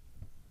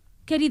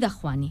 Querida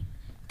Juani,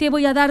 te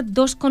voy a dar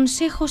 2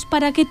 consejos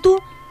para que tú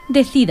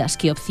decidas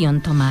qué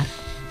opción tomar.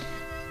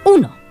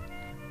 1.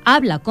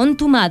 Habla con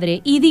tu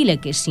madre y dile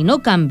que si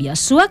no cambias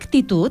su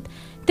actitud,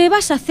 te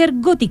vas a hacer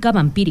gótica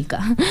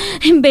vampírica.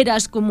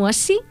 Verás cómo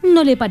así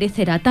no le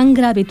parecerá tan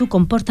grave tu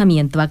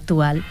comportamiento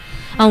actual,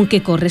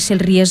 aunque corres el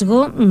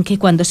riesgo que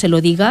cuando se lo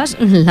digas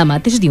la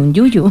mates de un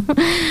yuyu.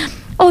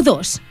 O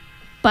 2,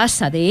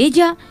 pasa de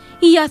ella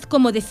y haz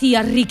como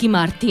decía Ricky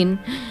Martin.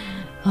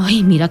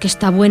 Ay, mira que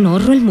está buen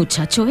horro el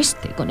muchacho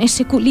este, con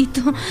ese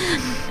culito.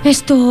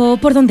 Esto,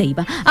 ¿por dónde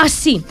iba? Ah,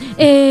 sí,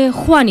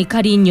 Juani,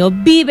 cariño,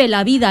 vive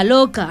la vida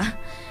loca.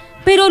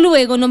 Pero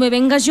luego no me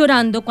vengas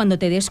llorando cuando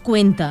te des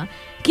cuenta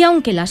que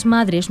aunque las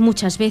madres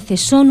muchas veces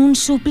son un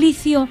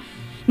suplicio,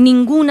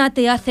 ninguna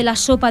te hace la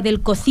sopa del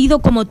cocido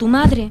como tu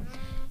madre,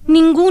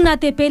 ninguna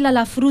te pela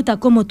la fruta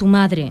como tu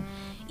madre,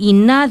 y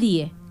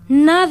nadie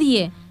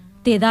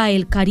te da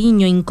el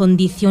cariño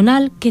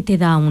incondicional que te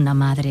da una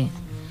madre.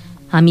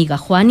 Amiga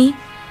Juani,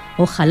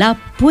 ojalá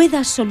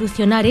puedas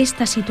solucionar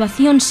esta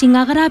situación sin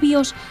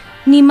agravios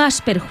ni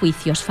más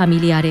perjuicios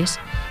familiares.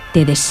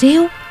 Te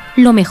deseo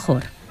lo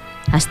mejor.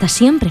 Hasta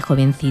siempre,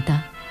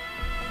 jovencita.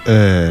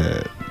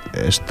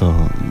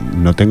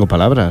 No tengo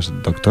palabras,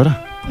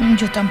 doctora.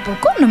 Yo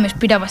tampoco, no me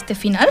esperaba este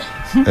final.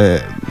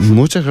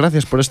 Muchas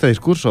gracias por este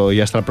discurso y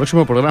hasta el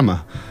próximo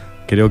programa.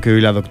 Creo que hoy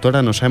la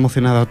doctora nos ha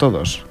emocionado a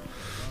todos.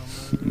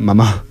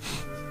 Mamá,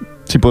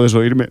 si puedes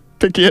oírme,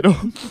 te quiero.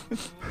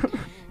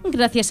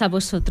 Gracias a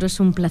vosotros,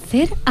 un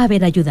placer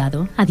haber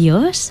ayudado.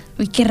 Adiós.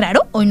 Uy, qué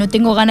raro, hoy no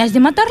tengo ganas de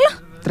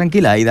matarla.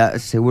 Tranquila, Aida,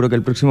 seguro que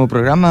el próximo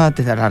programa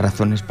te dará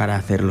razones para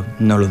hacerlo.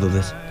 No lo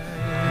dudes.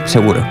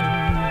 Seguro.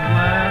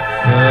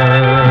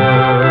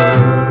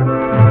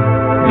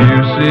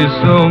 You see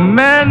so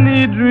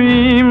many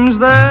dreams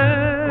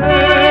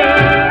that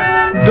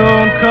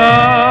don't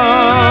come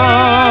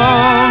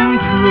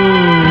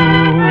true.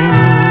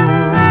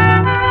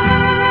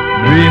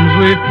 Dreams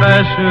we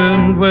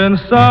fashioned when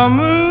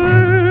summertime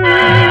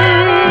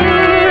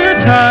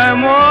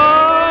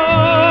was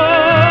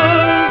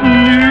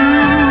new.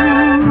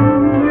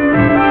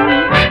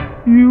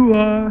 You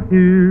are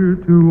here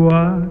to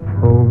watch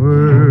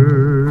over.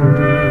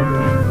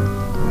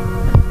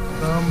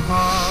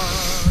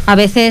 A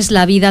veces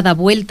la vida da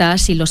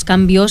vueltas y los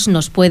cambios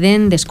nos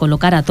pueden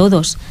descolocar a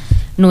todos.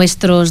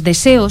 Nuestros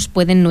deseos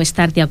pueden no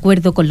estar de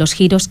acuerdo con los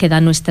giros que da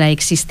nuestra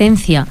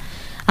existencia.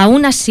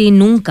 Aún así,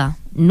 nunca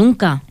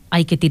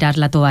hay que tirar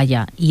la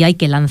toalla y hay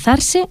que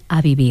lanzarse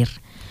a vivir.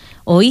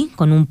 Hoy,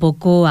 con un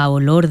poco a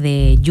olor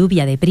de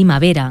lluvia de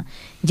primavera,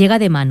 llega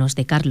de manos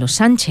de Carlos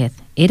Sánchez,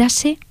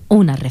 Érase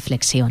una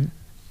reflexión.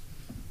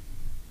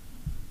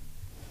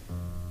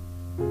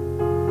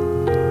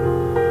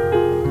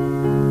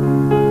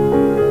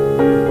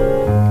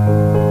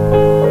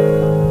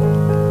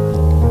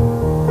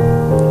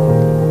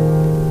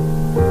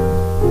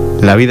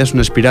 La vida es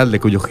una espiral de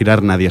cuyo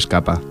girar nadie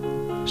escapa.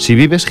 Si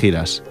vives,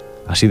 giras.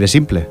 Así de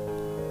simple,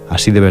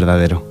 así de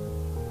verdadero.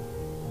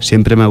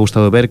 Siempre me ha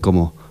gustado ver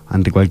cómo,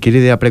 ante cualquier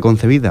idea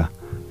preconcebida,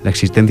 la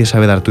existencia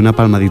sabe darte una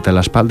palmadita en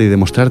la espalda y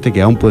demostrarte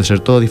que aún puede ser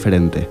todo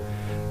diferente,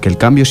 que el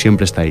cambio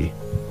siempre está ahí.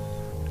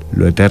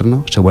 Lo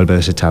eterno se vuelve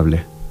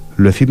desechable,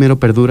 lo efímero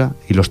perdura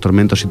y los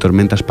tormentos y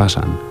tormentas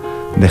pasan,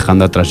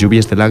 dejando atrás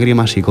lluvias de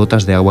lágrimas y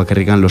gotas de agua que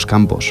riegan los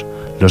campos,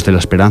 los de la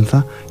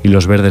esperanza y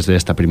los verdes de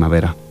esta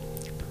primavera.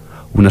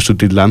 Una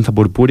sutil danza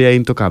purpúrea e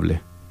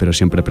intocable, pero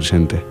siempre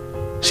presente,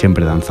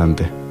 siempre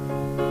danzante.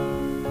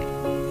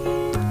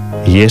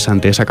 Y es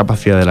ante esa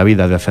capacidad de la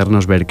vida de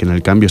hacernos ver que en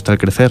el cambio está el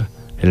crecer,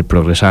 el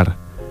progresar,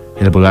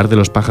 el volar de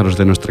los pájaros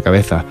de nuestra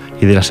cabeza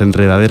y de las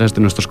enredaderas de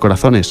nuestros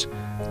corazones,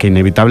 que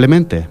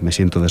inevitablemente me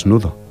siento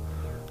desnudo.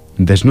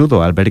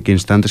 Desnudo al ver que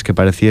instantes que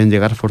parecían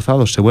llegar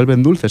forzados se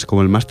vuelven dulces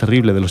como el más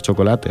terrible de los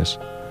chocolates.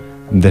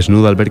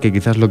 desnudo al ver que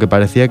quizás lo que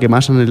parecía que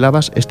más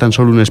anhelabas es tan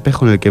solo un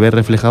espejo en el que ves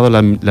reflejado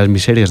las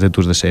miserias de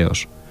tus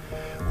deseos.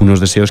 Unos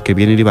deseos que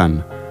vienen y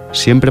van,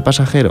 siempre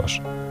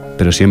pasajeros,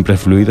 pero siempre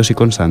fluidos y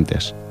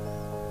constantes.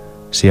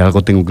 Si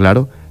algo tengo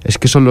claro, es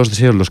que son los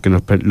deseos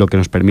lo que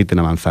nos permiten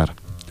avanzar.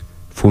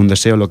 Fue un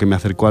deseo lo que me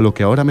acercó a lo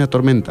que ahora me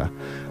atormenta,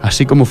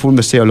 así como fue un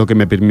deseo lo que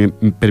me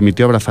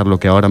permitió abrazar lo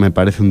que ahora me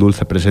parece un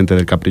dulce presente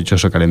del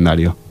caprichoso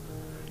calendario.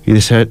 Y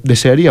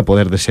desearía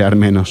poder desear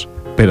menos,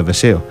 pero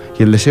deseo,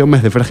 y el deseo me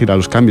hace frágil a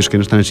los cambios que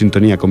no están en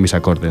sintonía con mis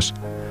acordes,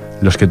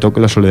 los que toco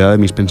la soledad de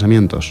mis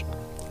pensamientos.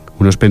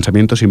 Unos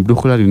pensamientos sin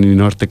brújula ni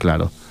norte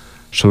claro,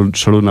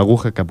 solo una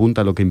aguja que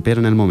apunta a lo que impera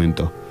en el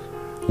momento,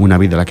 una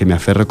vida a la que me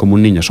aferro como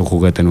un niño a su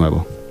juguete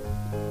nuevo.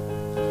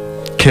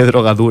 ¡Qué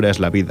drogadura es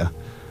la vida!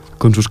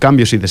 Con sus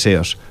cambios y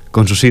deseos,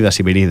 con sus idas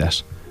y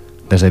venidas.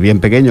 Desde bien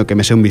pequeño que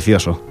me sé un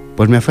vicioso,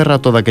 pues me aferro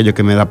a todo aquello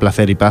que me da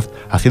placer y paz,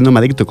 haciéndome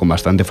adicto con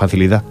bastante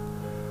facilidad.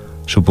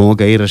 Supongo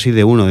que ahí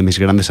reside uno de mis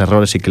grandes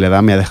errores y que la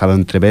edad me ha dejado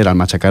entrever al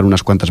machacar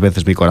unas cuantas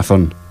veces mi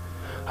corazón.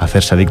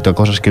 Hacerse adicto a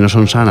cosas que no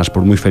son sanas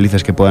por muy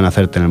felices que puedan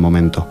hacerte en el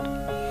momento.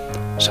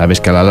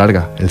 Sabes que a la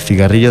larga, el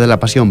cigarrillo de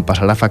la pasión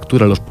pasará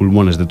factura a los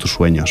pulmones de tus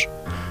sueños,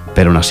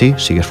 pero aún así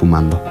sigues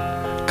fumando,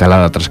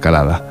 calada tras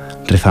calada,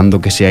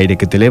 rezando que ese aire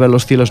que te eleva a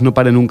los cielos no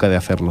pare nunca de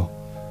hacerlo.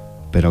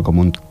 Pero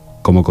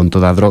como con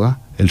toda droga,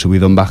 el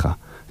subidón baja,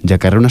 y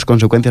acarrea unas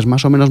consecuencias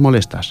más o menos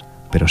molestas,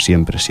 pero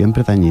siempre,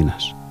 siempre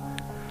dañinas.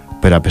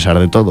 Pero a pesar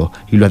de todo,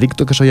 y lo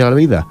adicto que soy a la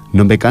vida,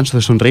 no me canso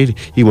de sonreír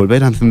y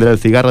volver a encender el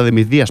cigarro de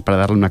mis días para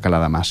darle una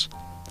calada más.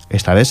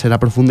 Esta vez será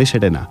profunda y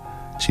serena,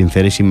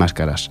 sincera y sin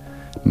máscaras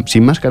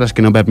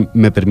que no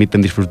me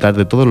permiten disfrutar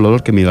de todo el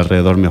olor que mi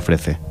alrededor me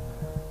ofrece,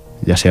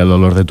 ya sea el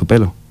olor de tu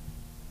pelo,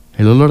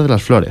 el olor de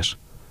las flores,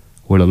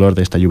 o el olor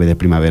de esta lluvia de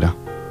primavera.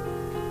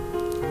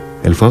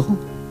 El fuego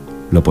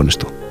lo pones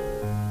tú.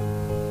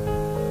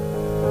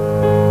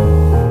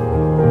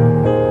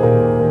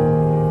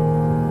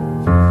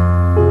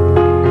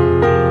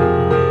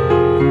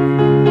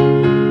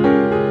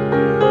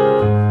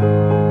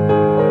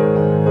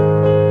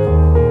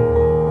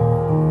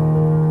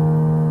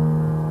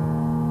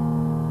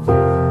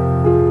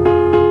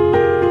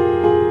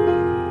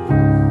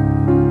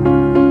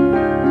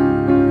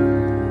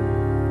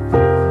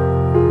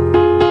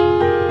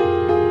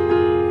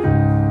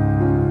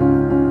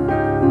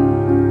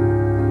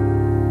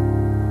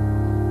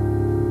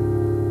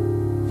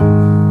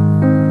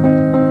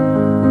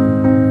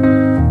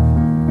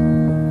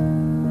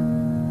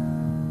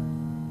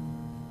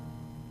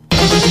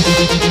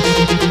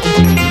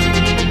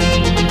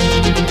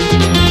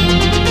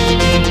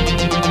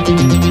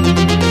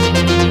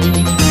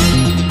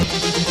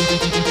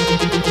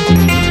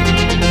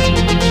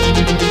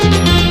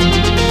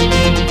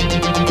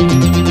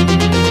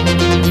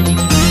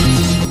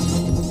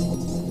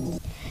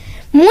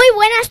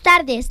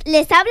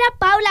 Les habla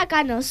Paula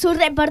Cano, su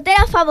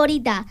reportera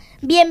favorita.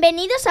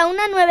 Bienvenidos a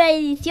una nueva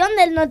edición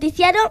del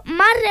noticiario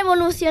más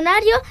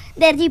revolucionario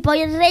de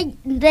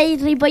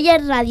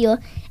Ripollet Radio.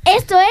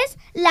 Esto es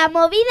La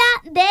Movida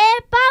de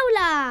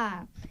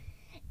Paula.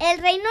 El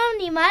reino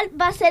animal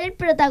va a ser el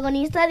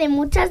protagonista de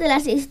muchas de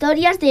las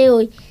historias de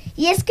hoy.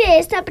 Y es que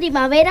esta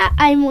primavera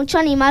hay mucho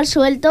animal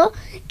suelto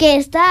que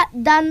está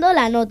dando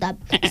la nota.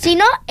 Si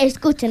no,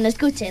 escuchen.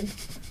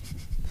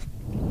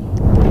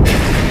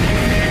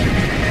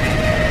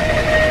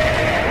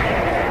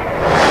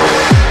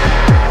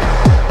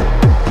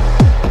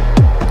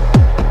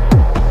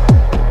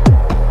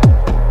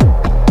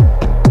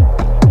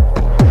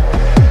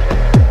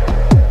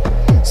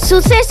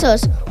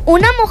 Sucesos.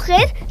 Una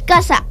mujer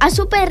casa a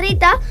su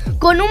perrita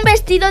con un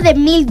vestido de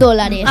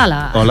 $1.000.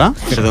 ¡Hala! ¿Hola?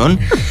 ¿Perdón?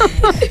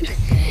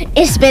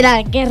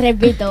 Espera, que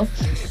repito.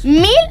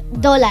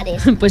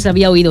 $1.000. Pues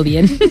había oído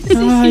bien.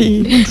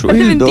 Ay, un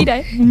sueldo. Mentira,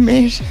 ¿eh? Un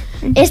mes.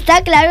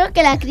 Está claro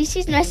que la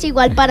crisis no es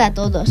igual para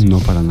todos. No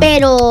para nada.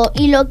 Pero,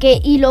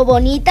 y lo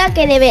bonita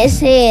que debe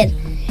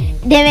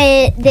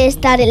de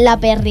estar la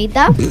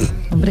perrita,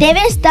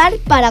 debe estar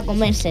para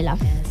comérsela.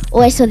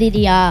 O eso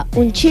diría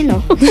un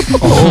chino.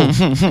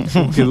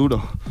 ¡Qué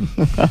duro!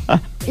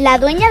 La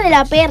dueña de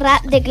la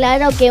perra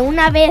declaró que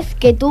una vez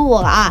que tuvo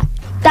a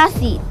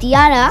Tazi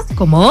Tiara...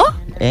 ¿Cómo?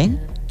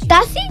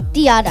 Tazi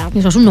Tiara.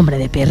 ¿Eso es un nombre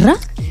de perra?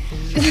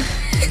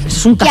 Eso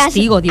es un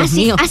castigo, Dios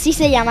mío. Así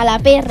se llama la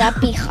perra,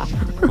 pija.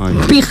 Ay,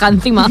 Pija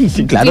encima.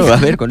 Sí, claro, a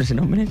ver, con ese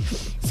nombre.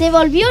 Se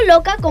volvió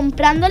loca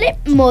comprándole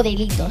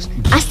modelitos.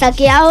 Hasta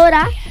que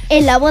ahora,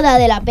 en la boda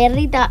de la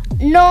perrita,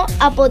 no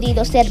ha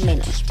podido ser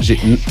menos. sí,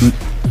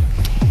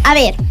 A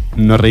ver,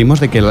 nos reímos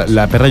de que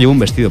la perra lleva un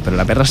vestido, pero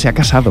la perra se ha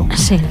casado.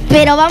 Sí.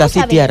 pero vamos Tazi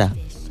a ver. Tiara.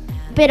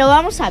 Pero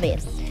vamos a ver.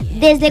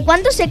 ¿Desde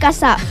cuándo se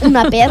casa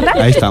una perra?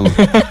 Ahí estamos.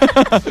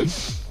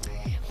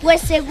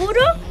 Pues seguro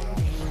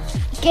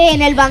que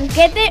en el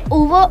banquete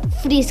hubo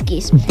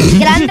friskis,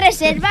 gran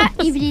reserva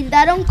y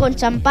brindaron con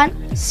champán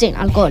sin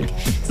alcohol.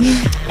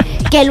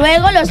 Que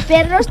luego los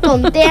perros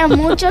tontean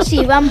mucho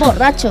si van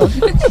borrachos.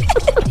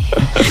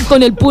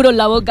 Con el puro en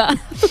la boca.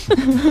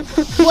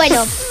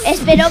 Bueno,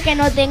 espero que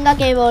no tenga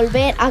que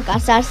volver a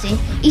casarse.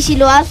 Y si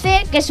lo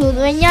hace, que su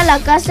dueña la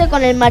case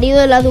con el marido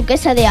de la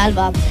duquesa de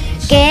Alba.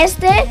 Que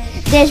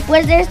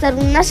después de estar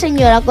una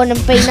señora con el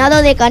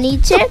peinado de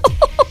caniche,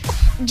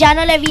 ya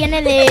no le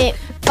viene de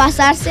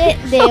pasarse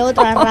de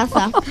otra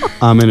raza.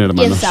 Amén,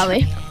 hermanos. ¿Quién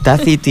sabe?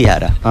 Taci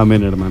Tiara.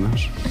 Amén,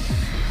 hermanos.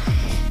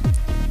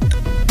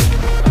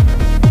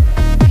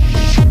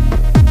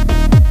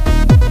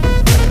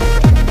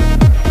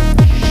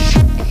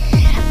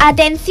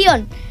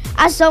 Atención,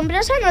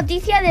 asombrosa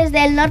noticia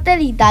desde el norte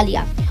de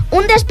Italia.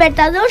 Un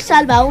despertador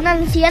salva a una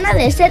anciana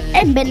de ser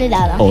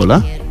envenenada.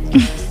 Hola.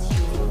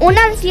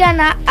 Una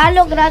anciana ha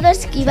logrado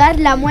esquivar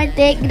la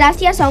muerte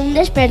gracias a un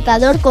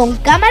despertador con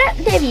cámara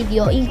de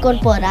vídeo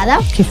incorporada.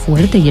 Qué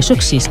fuerte, y eso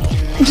existe.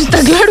 Está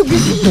claro que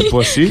sí.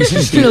 Pues sí.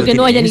 Lo que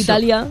no hay en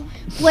Italia.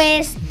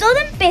 Pues todo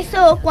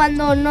empezó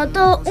cuando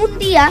notó un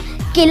día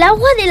que el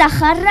agua de la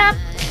jarra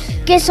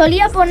que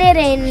solía poner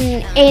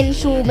en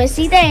su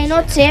mesita de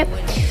noche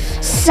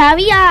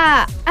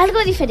sabía algo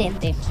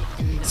diferente.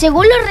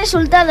 Según los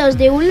resultados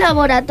de un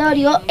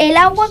laboratorio, el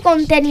agua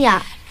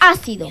contenía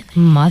ácido.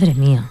 Madre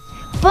mía.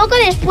 Poco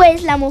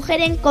después, la mujer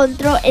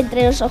encontró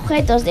entre los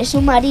objetos de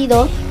su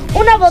marido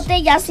una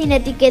botella sin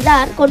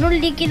etiquetar con un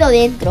líquido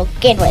dentro,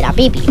 que no era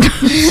pipi,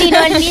 sino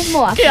el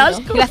mismo ácido. ¡Qué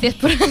asco! Gracias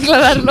por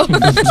aclararlo.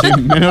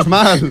 Sí, menos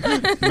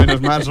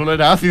mal, solo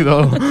era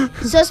ácido.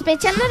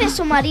 Sospechando de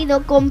su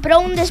marido, compró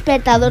un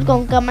despertador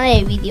con cámara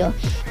de vídeo.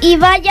 Y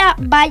vaya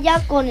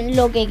con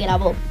lo que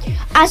grabó.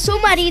 A su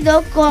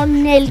marido,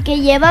 con el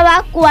que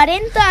llevaba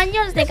 40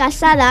 años de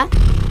casada,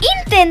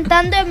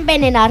 intentando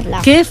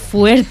envenenarla. ¡Qué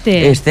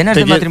fuerte! Escenas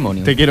de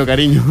matrimonio. Te quiero,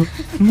 cariño.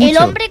 El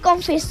hombre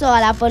confesó a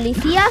la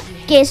policía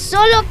que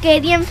solo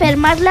quería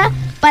enfermarla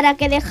para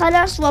que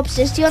dejara su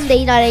obsesión de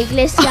ir a la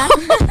iglesia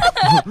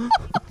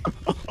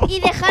y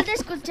dejar de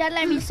escuchar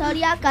la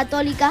emisora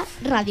católica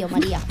Radio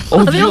María.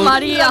 ¡Radio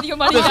María!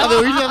 Deja de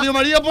oír Radio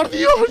María, por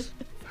Dios.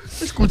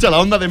 Escucha la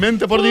Onda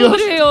D-Mente, por Dios.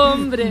 ¡Pobre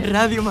hombre!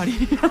 Radio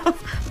María.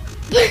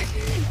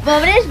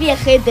 Pobres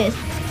viejetes.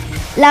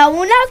 La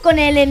una con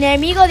el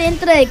enemigo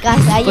dentro de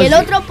casa y el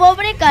otro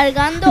pobre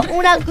cargando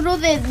una cruz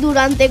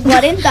durante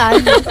 40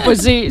 años.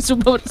 Pues sí, su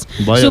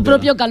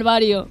propio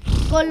calvario.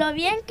 Con lo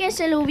bien que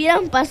se lo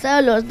hubieran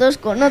pasado los dos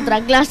con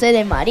otra clase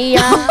de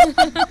María.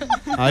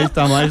 Ahí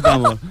estamos.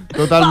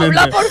 Totalmente.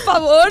 Paula, por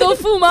favor. ¡Todos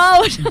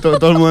fumados!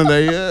 Todo el mundo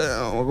ahí.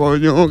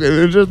 Coño, que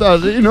bien se está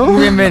así, ¿no?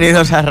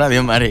 Bienvenidos a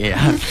Radio María.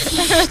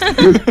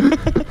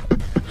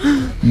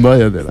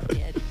 Vaya tela.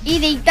 Y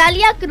de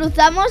Italia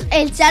cruzamos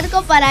el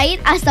charco para ir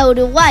hasta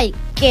Uruguay.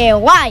 ¡Qué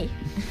guay!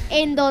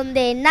 En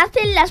donde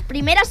nacen las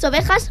primeras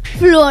ovejas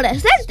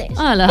fluorescentes.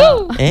 ¡Hala!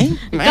 ¿Eh?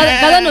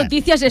 Cada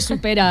noticia se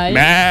supera,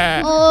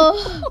 ¿eh? Oh,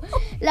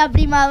 la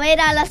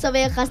primavera a las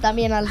ovejas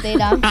también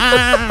altera.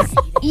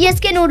 Y es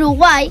que en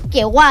Uruguay,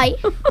 ¡qué guay!,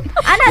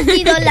 han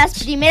nacido las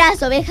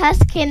primeras ovejas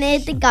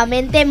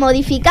genéticamente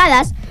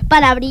modificadas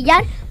para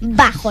brillar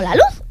bajo la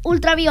luz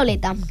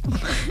ultravioleta.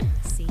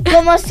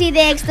 Como si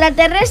de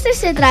extraterrestres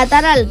se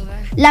tratara.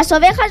 Las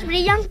ovejas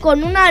brillan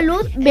con una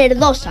luz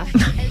verdosa.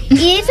 Y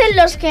dicen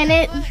los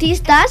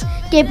genetistas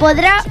que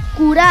podrá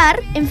curar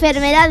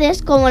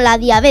enfermedades como la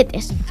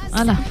diabetes.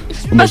 ¡Hala!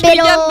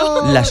 Pero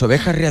Las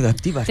ovejas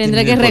radioactivas.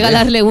 Tendré que tienen el poder.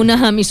 regalarle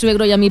una a mi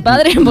suegro y a mi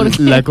padre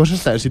porque... La cosa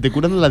está, si te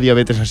curan la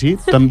diabetes así,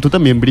 ¿tú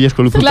también brillas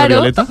con luz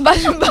Claro, ultravioleta? vas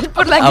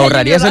por la calle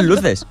Ahorrarías en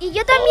llorando. luces. Y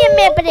yo también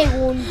me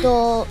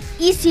pregunto,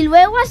 ¿y si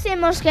luego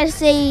hacemos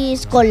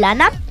jerseys con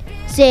lana?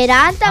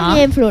 ¿Serán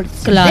también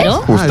fluorescentes?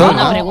 Claro, Justo.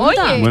 buena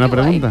pregunta. Oye, Buena qué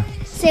guay. pregunta.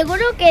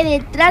 Seguro que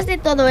detrás de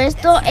todo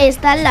esto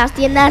están las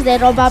tiendas de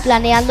ropa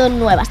planeando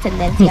nuevas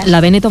tendencias. La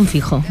Benetton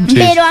fijo. Sí,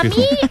 Pero a fijo.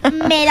 mí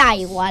me da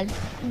igual.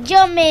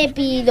 Yo me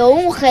pido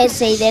un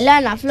jersey de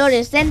lana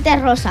fluorescente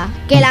rosa,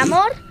 que el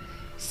amor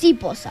sí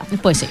posa.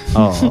 Pues sí.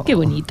 Oh. Qué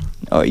bonito.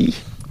 Ay.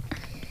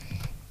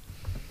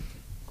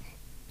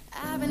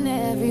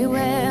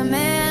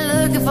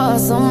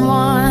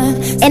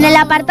 En el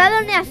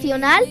apartado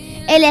nacional,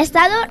 el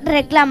Estado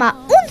reclama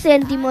 1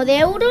 céntimo de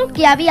euro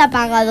que había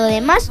pagado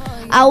de más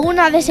a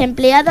una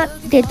desempleada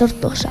de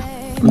Tortosa.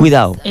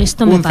 Cuidado.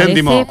 Esto me Un parece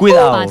céntimo.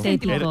 Cuidado.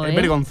 patético, Es ¿eh?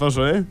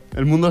 vergonzoso, ¿eh?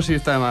 El mundo así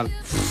está de mal.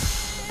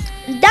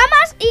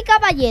 Damas y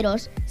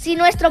caballeros, si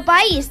nuestro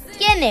país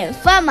tiene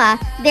fama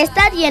de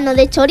estar lleno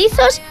de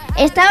chorizos,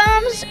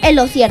 estábamos en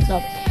lo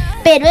cierto.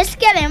 Pero es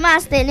que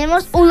además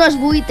tenemos unos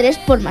buitres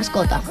por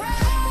mascota.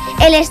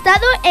 El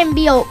Estado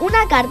envió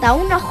una carta a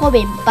una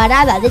joven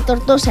parada de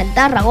Tortosa en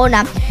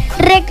Tarragona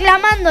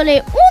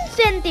reclamándole 1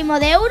 céntimo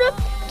de euro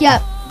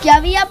que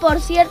había, por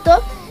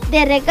cierto,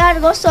 de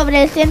recargo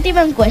sobre el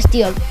céntimo en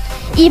cuestión.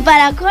 Y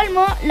para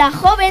colmo, la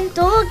joven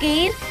tuvo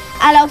que ir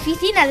a la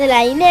oficina de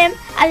la INEM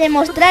a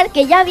demostrar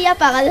que ya había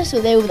pagado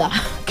su deuda.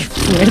 Qué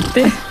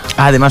fuerte.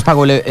 Además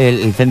pagó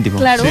el céntimo.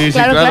 Claro, Sí, sí,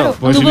 claro, claro. claro.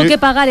 Pues Tuvo si no- que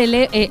pagar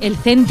el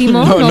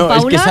céntimo, No, no, no, es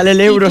Paula, que sale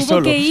el euro y tuvo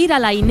solo. que ir a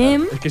la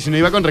INEM Es que si no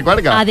iba con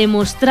recarga. a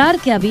demostrar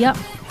que había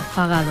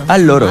pagado.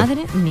 Al loro.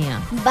 Madre mía.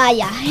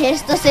 Vaya,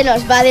 esto se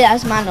nos va de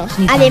las manos.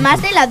 Ni Además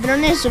tanto. de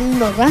ladrones, son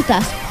unos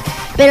ratas.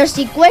 Pero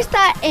si cuesta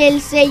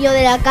el sello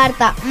de la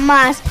carta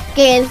más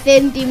que el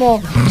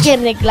céntimo que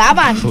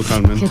reclaman,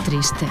 Totalmente. Qué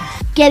triste.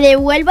 que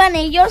devuelvan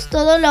ellos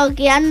todo lo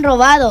que han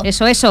robado.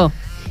 Eso.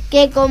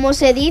 Que como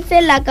se dice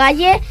en la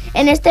calle,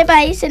 en este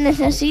país se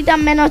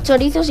necesitan menos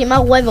chorizos y más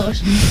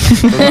huevos.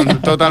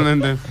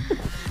 Totalmente.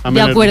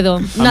 De acuerdo,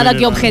 nada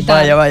que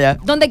objetar. Vaya.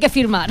 ¿Dónde hay que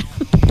firmar?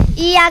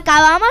 Y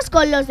acabamos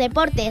con los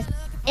deportes.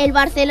 El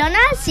Barcelona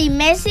sin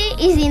Messi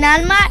y sin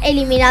Alma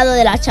eliminado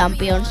de la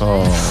Champions.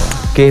 Oh.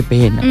 Qué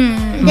pena.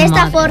 De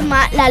esta Madre.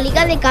 forma, la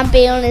Liga de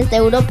Campeones de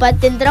Europa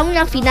tendrá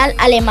una final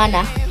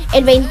alemana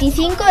el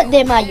 25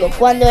 de mayo,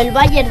 cuando el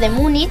Bayern de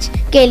Múnich,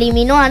 que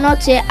eliminó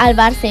anoche al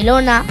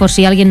Barcelona, Por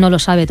si alguien no lo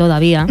sabe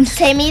todavía.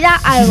 se mida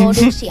al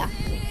Borussia,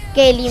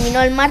 que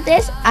eliminó el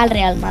martes al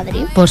Real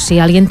Madrid, Por si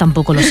alguien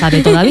tampoco lo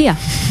sabe todavía.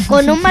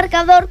 con un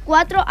marcador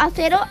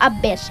 4-0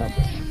 adverso.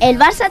 El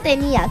Barça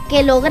tenía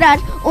que lograr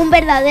un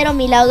verdadero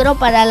milagro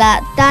para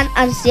la tan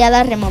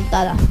ansiada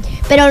remontada.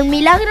 Pero el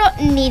milagro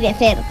ni de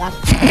cerca.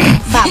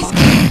 Vamos.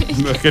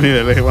 No es que ni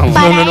de lejos, vamos.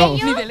 Para No.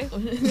 ello,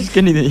 Es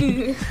que ni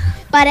de...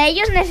 Para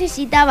ellos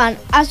necesitaban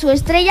a su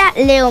estrella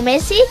Leo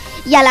Messi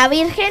y a la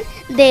Virgen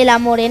de la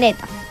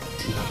Moreneta.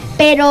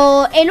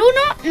 Pero el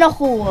uno no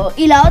jugó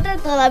y la otra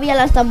todavía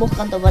la están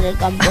buscando por el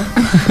campo.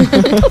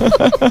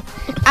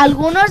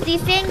 Algunos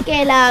dicen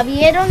que la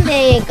vieron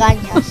de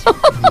cañas.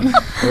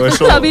 O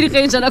eso- La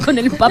Virgen será con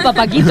el Papa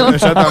Paquito.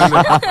 Exactamente.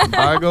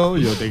 Taco,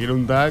 yo te quiero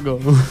un taco.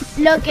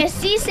 Lo que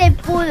sí se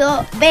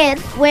pudo ver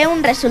fue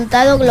un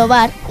resultado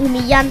global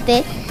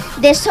humillante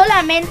de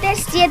solamente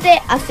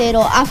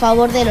 7-0 a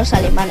favor de los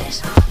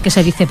alemanes. Que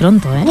se dice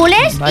pronto, ¿eh?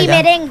 Culés y Vaya.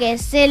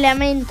 merengues se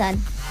lamentan.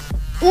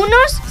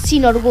 Unos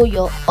sin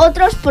orgullo,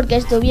 otros porque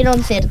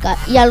estuvieron cerca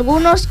y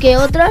algunos que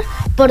otros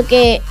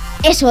porque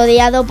es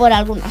odiado por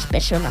algunas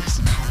personas.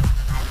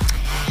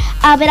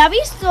 ¿Habrá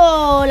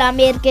visto la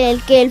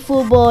Merkel que el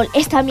fútbol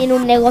es también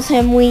un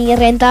negocio muy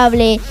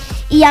rentable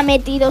y ha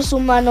metido su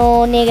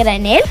mano negra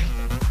en él?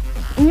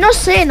 No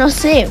sé.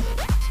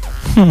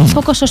 Un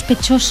poco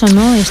sospechoso,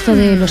 ¿no? Esto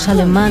de los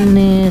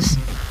alemanes.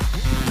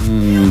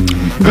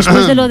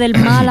 Después de lo del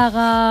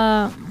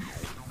Málaga,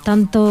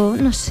 tanto...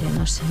 No sé.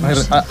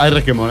 Hay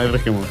resquemor.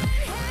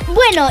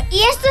 Bueno, y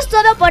esto es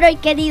todo por hoy,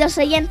 queridos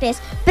oyentes.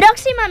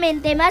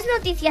 Próximamente más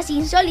noticias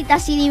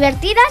insólitas y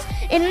divertidas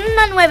en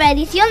una nueva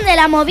edición de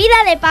La Movida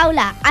de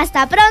Paula.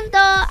 ¡Hasta pronto!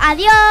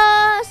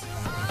 ¡Adiós!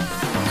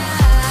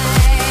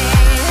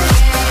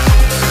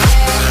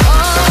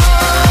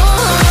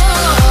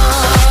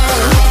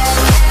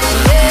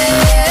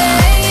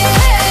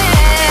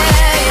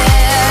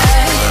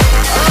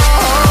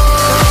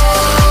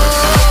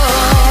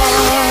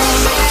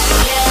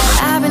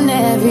 I've been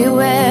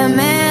everywhere,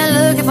 man,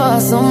 looking for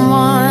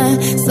someone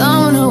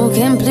who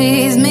can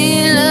please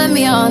me, love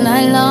me all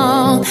night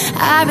long.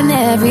 I've been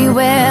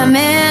everywhere,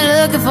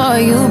 man, looking for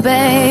you,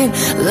 babe,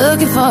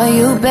 searching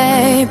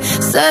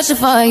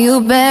for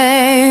you,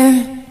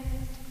 babe.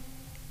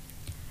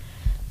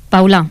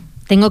 Paula,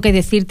 tengo que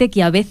decirte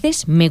que a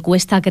veces me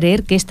cuesta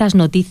creer que estas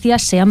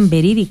noticias sean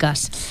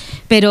verídicas.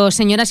 Pero,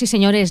 señoras y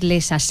señores,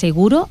 les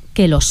aseguro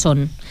que lo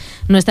son.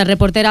 Nuestra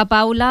reportera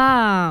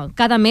Paula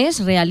cada mes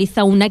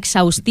realiza una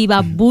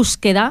exhaustiva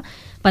búsqueda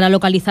para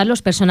localizar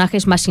los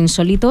personajes más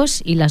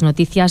insólitos y las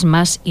noticias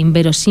más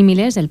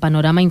inverosímiles del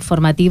panorama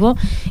informativo.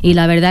 Y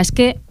la verdad es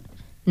que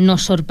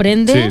nos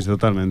sorprende Sí,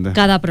 totalmente.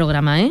 cada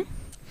programa, ¿eh?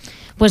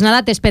 Pues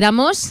nada, te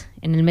esperamos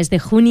en el mes de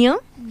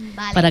junio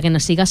Vale. para que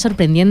nos sigas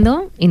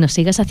sorprendiendo y nos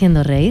sigas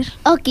haciendo reír.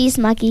 Okis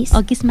makis.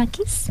 Okis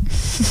makis.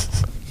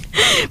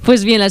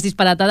 Pues bien, las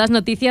disparatadas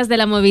noticias de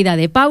la movida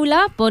de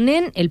Paula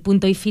ponen el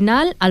punto y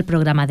final al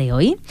programa de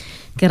hoy.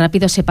 Qué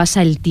rápido se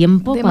pasa el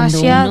tiempo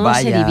Demasiado. cuando uno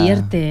se Vaya.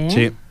 divierte, ¿eh?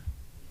 Sí.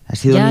 Ha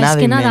sido Ya nada es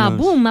que y nada,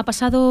 menos. ¡boom!, ha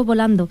pasado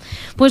volando.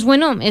 Pues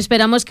bueno,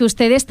 esperamos que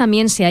ustedes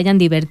también se hayan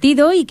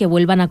divertido y que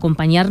vuelvan a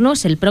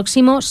acompañarnos el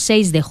próximo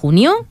 6 de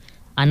junio.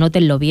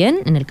 Anótenlo bien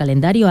en el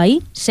calendario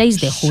ahí, 6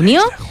 de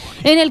junio,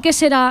 en el que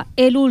será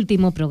el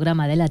último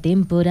programa de la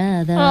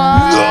temporada.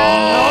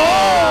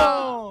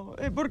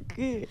 ¿Por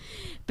qué?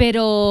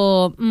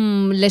 Pero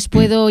les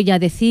puedo ya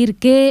decir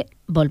que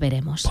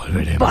volveremos.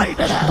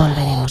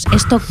 Volveremos.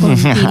 Esto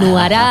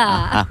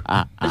continuará.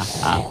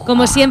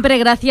 Como siempre,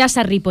 gracias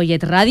a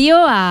Ripollet Radio,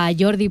 a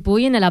Jordi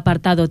Puy en el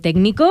apartado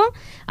técnico,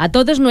 a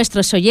todos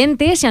nuestros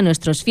oyentes y a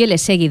nuestros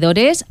fieles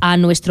seguidores, a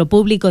nuestro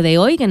público de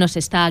hoy que nos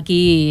está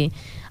aquí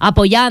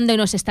apoyando y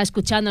nos está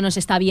escuchando, nos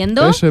está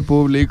viendo. Ese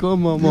público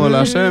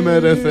mola, se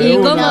merece Y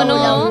una cómo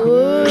no,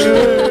 olla.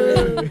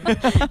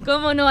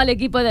 cómo no al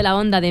equipo de la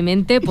Onda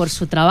D-Mente por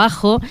su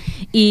trabajo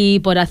y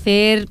por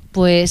hacer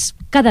pues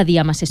cada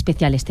día más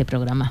especial este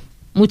programa.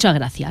 Muchas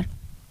gracias.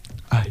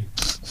 Ay.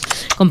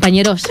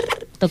 Compañeros,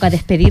 toca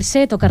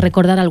despedirse, toca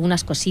recordar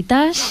algunas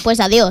cositas. Pues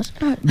adiós.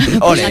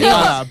 Ole.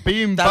 Hala,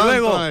 pim, Hasta pam,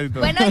 luego. tonadito.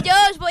 Bueno, yo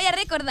os voy a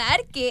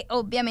recordar que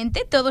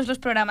obviamente todos los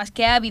programas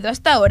que ha habido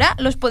hasta ahora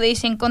los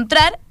podéis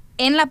encontrar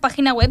en la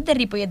página web de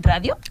Ripollet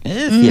Radio.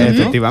 Es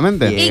cierto.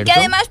 Efectivamente. Y que Cierto.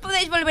 además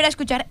podéis volver a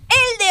escuchar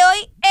el de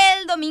hoy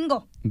el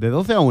domingo. De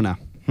 12 a 1.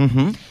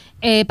 Ujú.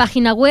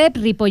 Página web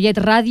Ripollet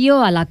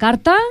Radio a la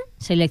carta.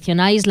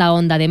 seleccionáis la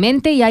Onda de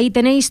Mente y ahí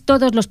tenéis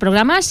todos los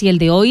programas y el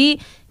de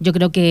hoy yo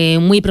creo que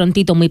muy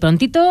prontito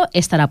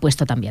estará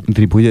puesto también.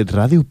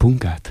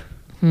 Ripolletradio.cat.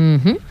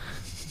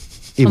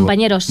 Y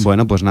compañeros.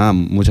 Bueno, pues nada,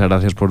 muchas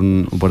gracias por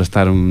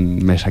estar un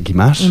mes aquí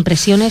más.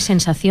 Impresiones,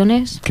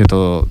 sensaciones.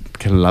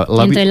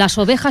 Entre las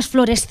ovejas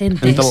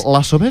fluorescentes. Entre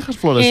las ovejas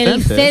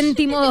fluorescentes. El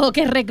céntimo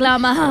que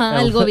reclama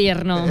el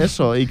gobierno.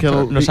 Eso, y que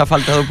nos ha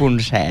faltado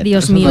punset.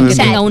 Dios mío, que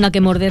tenga una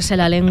que morderse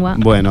la lengua.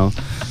 Bueno,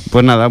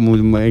 pues nada, muy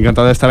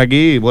encantado de estar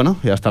aquí y bueno,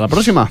 y hasta la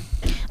próxima.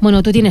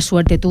 Bueno, tú tienes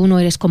suerte, tú no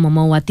eres como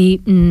Mo, a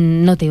ti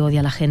no te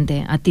odia la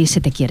gente, a ti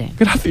se te quiere.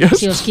 Gracias.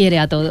 Se os quiere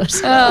a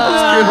todos.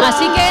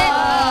 Así que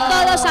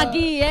todos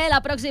aquí,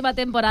 la próxima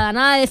temporada,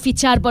 nada de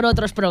fichar por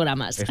otros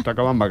programas. Esto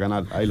acaba en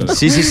bacanal. Ahí lo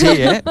sí,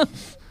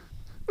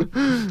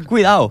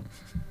 Cuidado.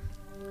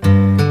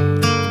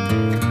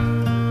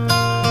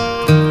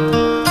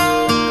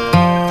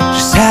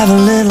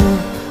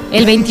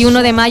 El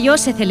 21 de mayo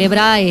se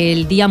celebra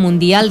el Día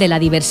Mundial de la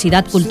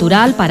Diversidad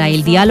Cultural para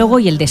el Diálogo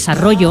y el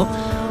Desarrollo,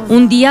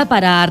 un día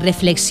para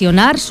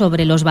reflexionar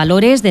sobre los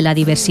valores de la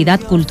diversidad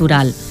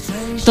cultural.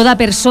 Toda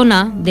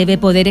persona debe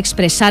poder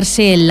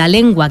expresarse en la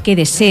lengua que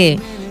desee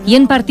y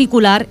en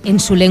particular en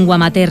su lengua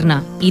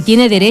materna, y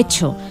tiene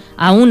derecho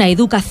a una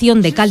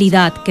educación de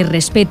calidad que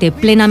respete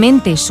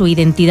plenamente su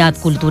identidad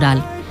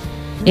cultural.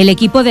 El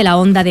equipo de la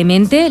Onda de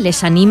Mente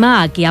les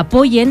anima a que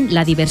apoyen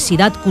la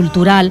diversidad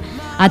cultural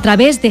a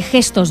través de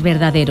gestos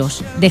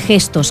verdaderos, de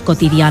gestos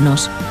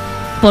cotidianos.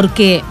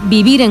 Porque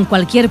vivir en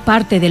cualquier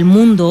parte del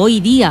mundo hoy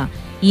día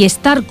y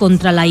estar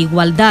contra la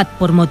igualdad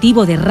por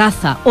motivo de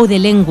raza o de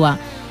lengua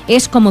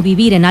es como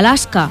vivir en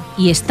Alaska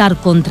y estar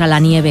contra la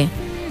nieve.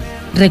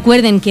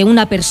 Recuerden que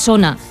una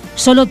persona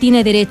solo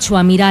tiene derecho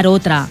a mirar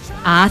otra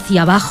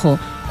hacia abajo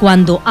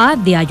cuando ha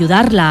de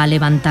ayudarla a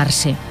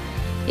levantarse.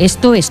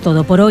 Esto es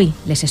todo por hoy.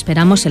 Les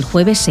esperamos el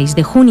jueves 6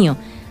 de junio.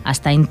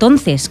 Hasta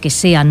entonces, que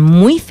sean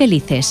muy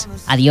felices.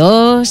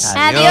 Adiós.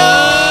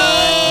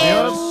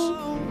 Adiós.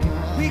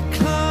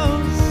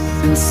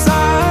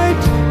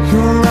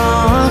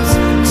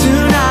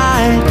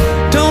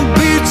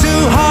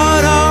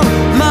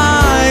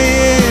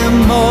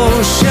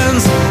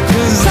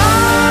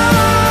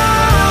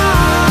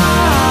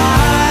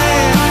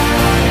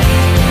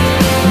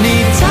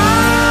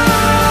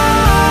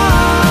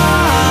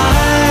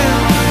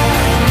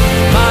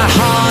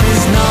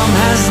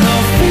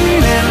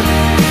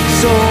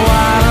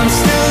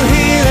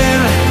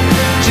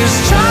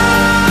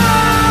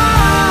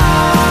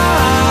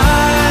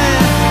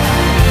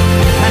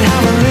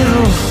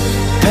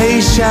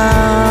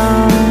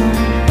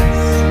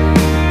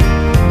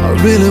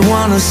 I really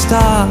wanna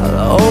start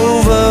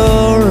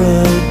over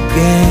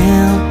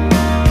again.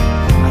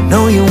 I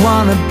know you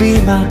wanna be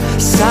my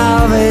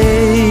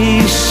salvation,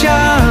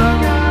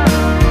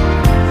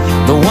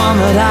 the one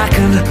that I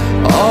can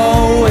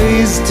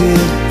always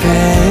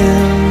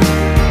depend.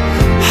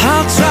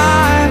 I'll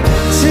try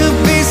to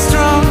be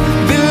strong,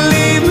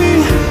 believe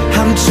me,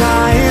 I'm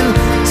trying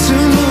to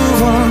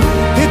move on.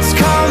 It's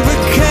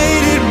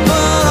complicated,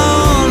 but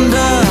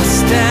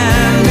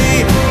understand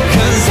me,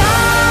 'cause I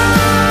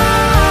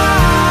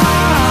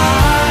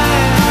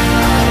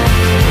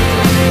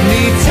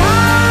need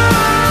time.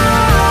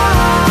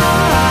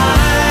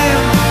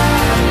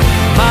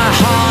 My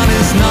heart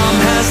is numb,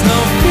 has no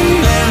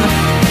feeling,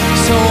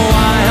 so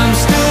I am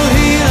still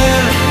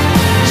healing.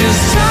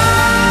 Just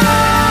time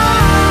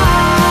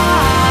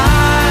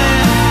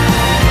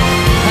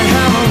and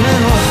have a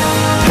little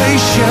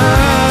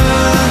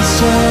patience,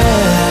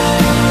 yeah.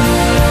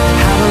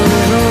 Have a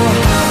little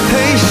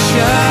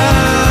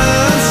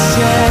patience,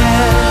 yeah.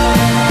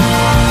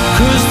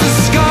 'Cause the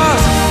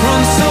scars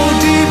run so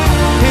deep,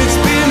 it's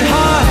been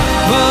hard,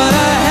 but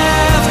I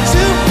have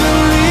to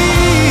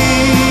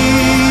believe.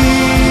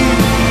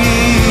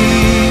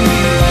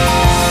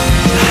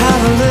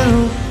 Have a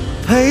little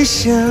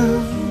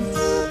patience.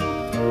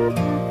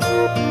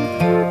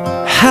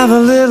 Have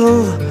a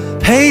little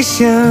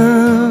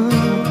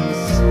patience.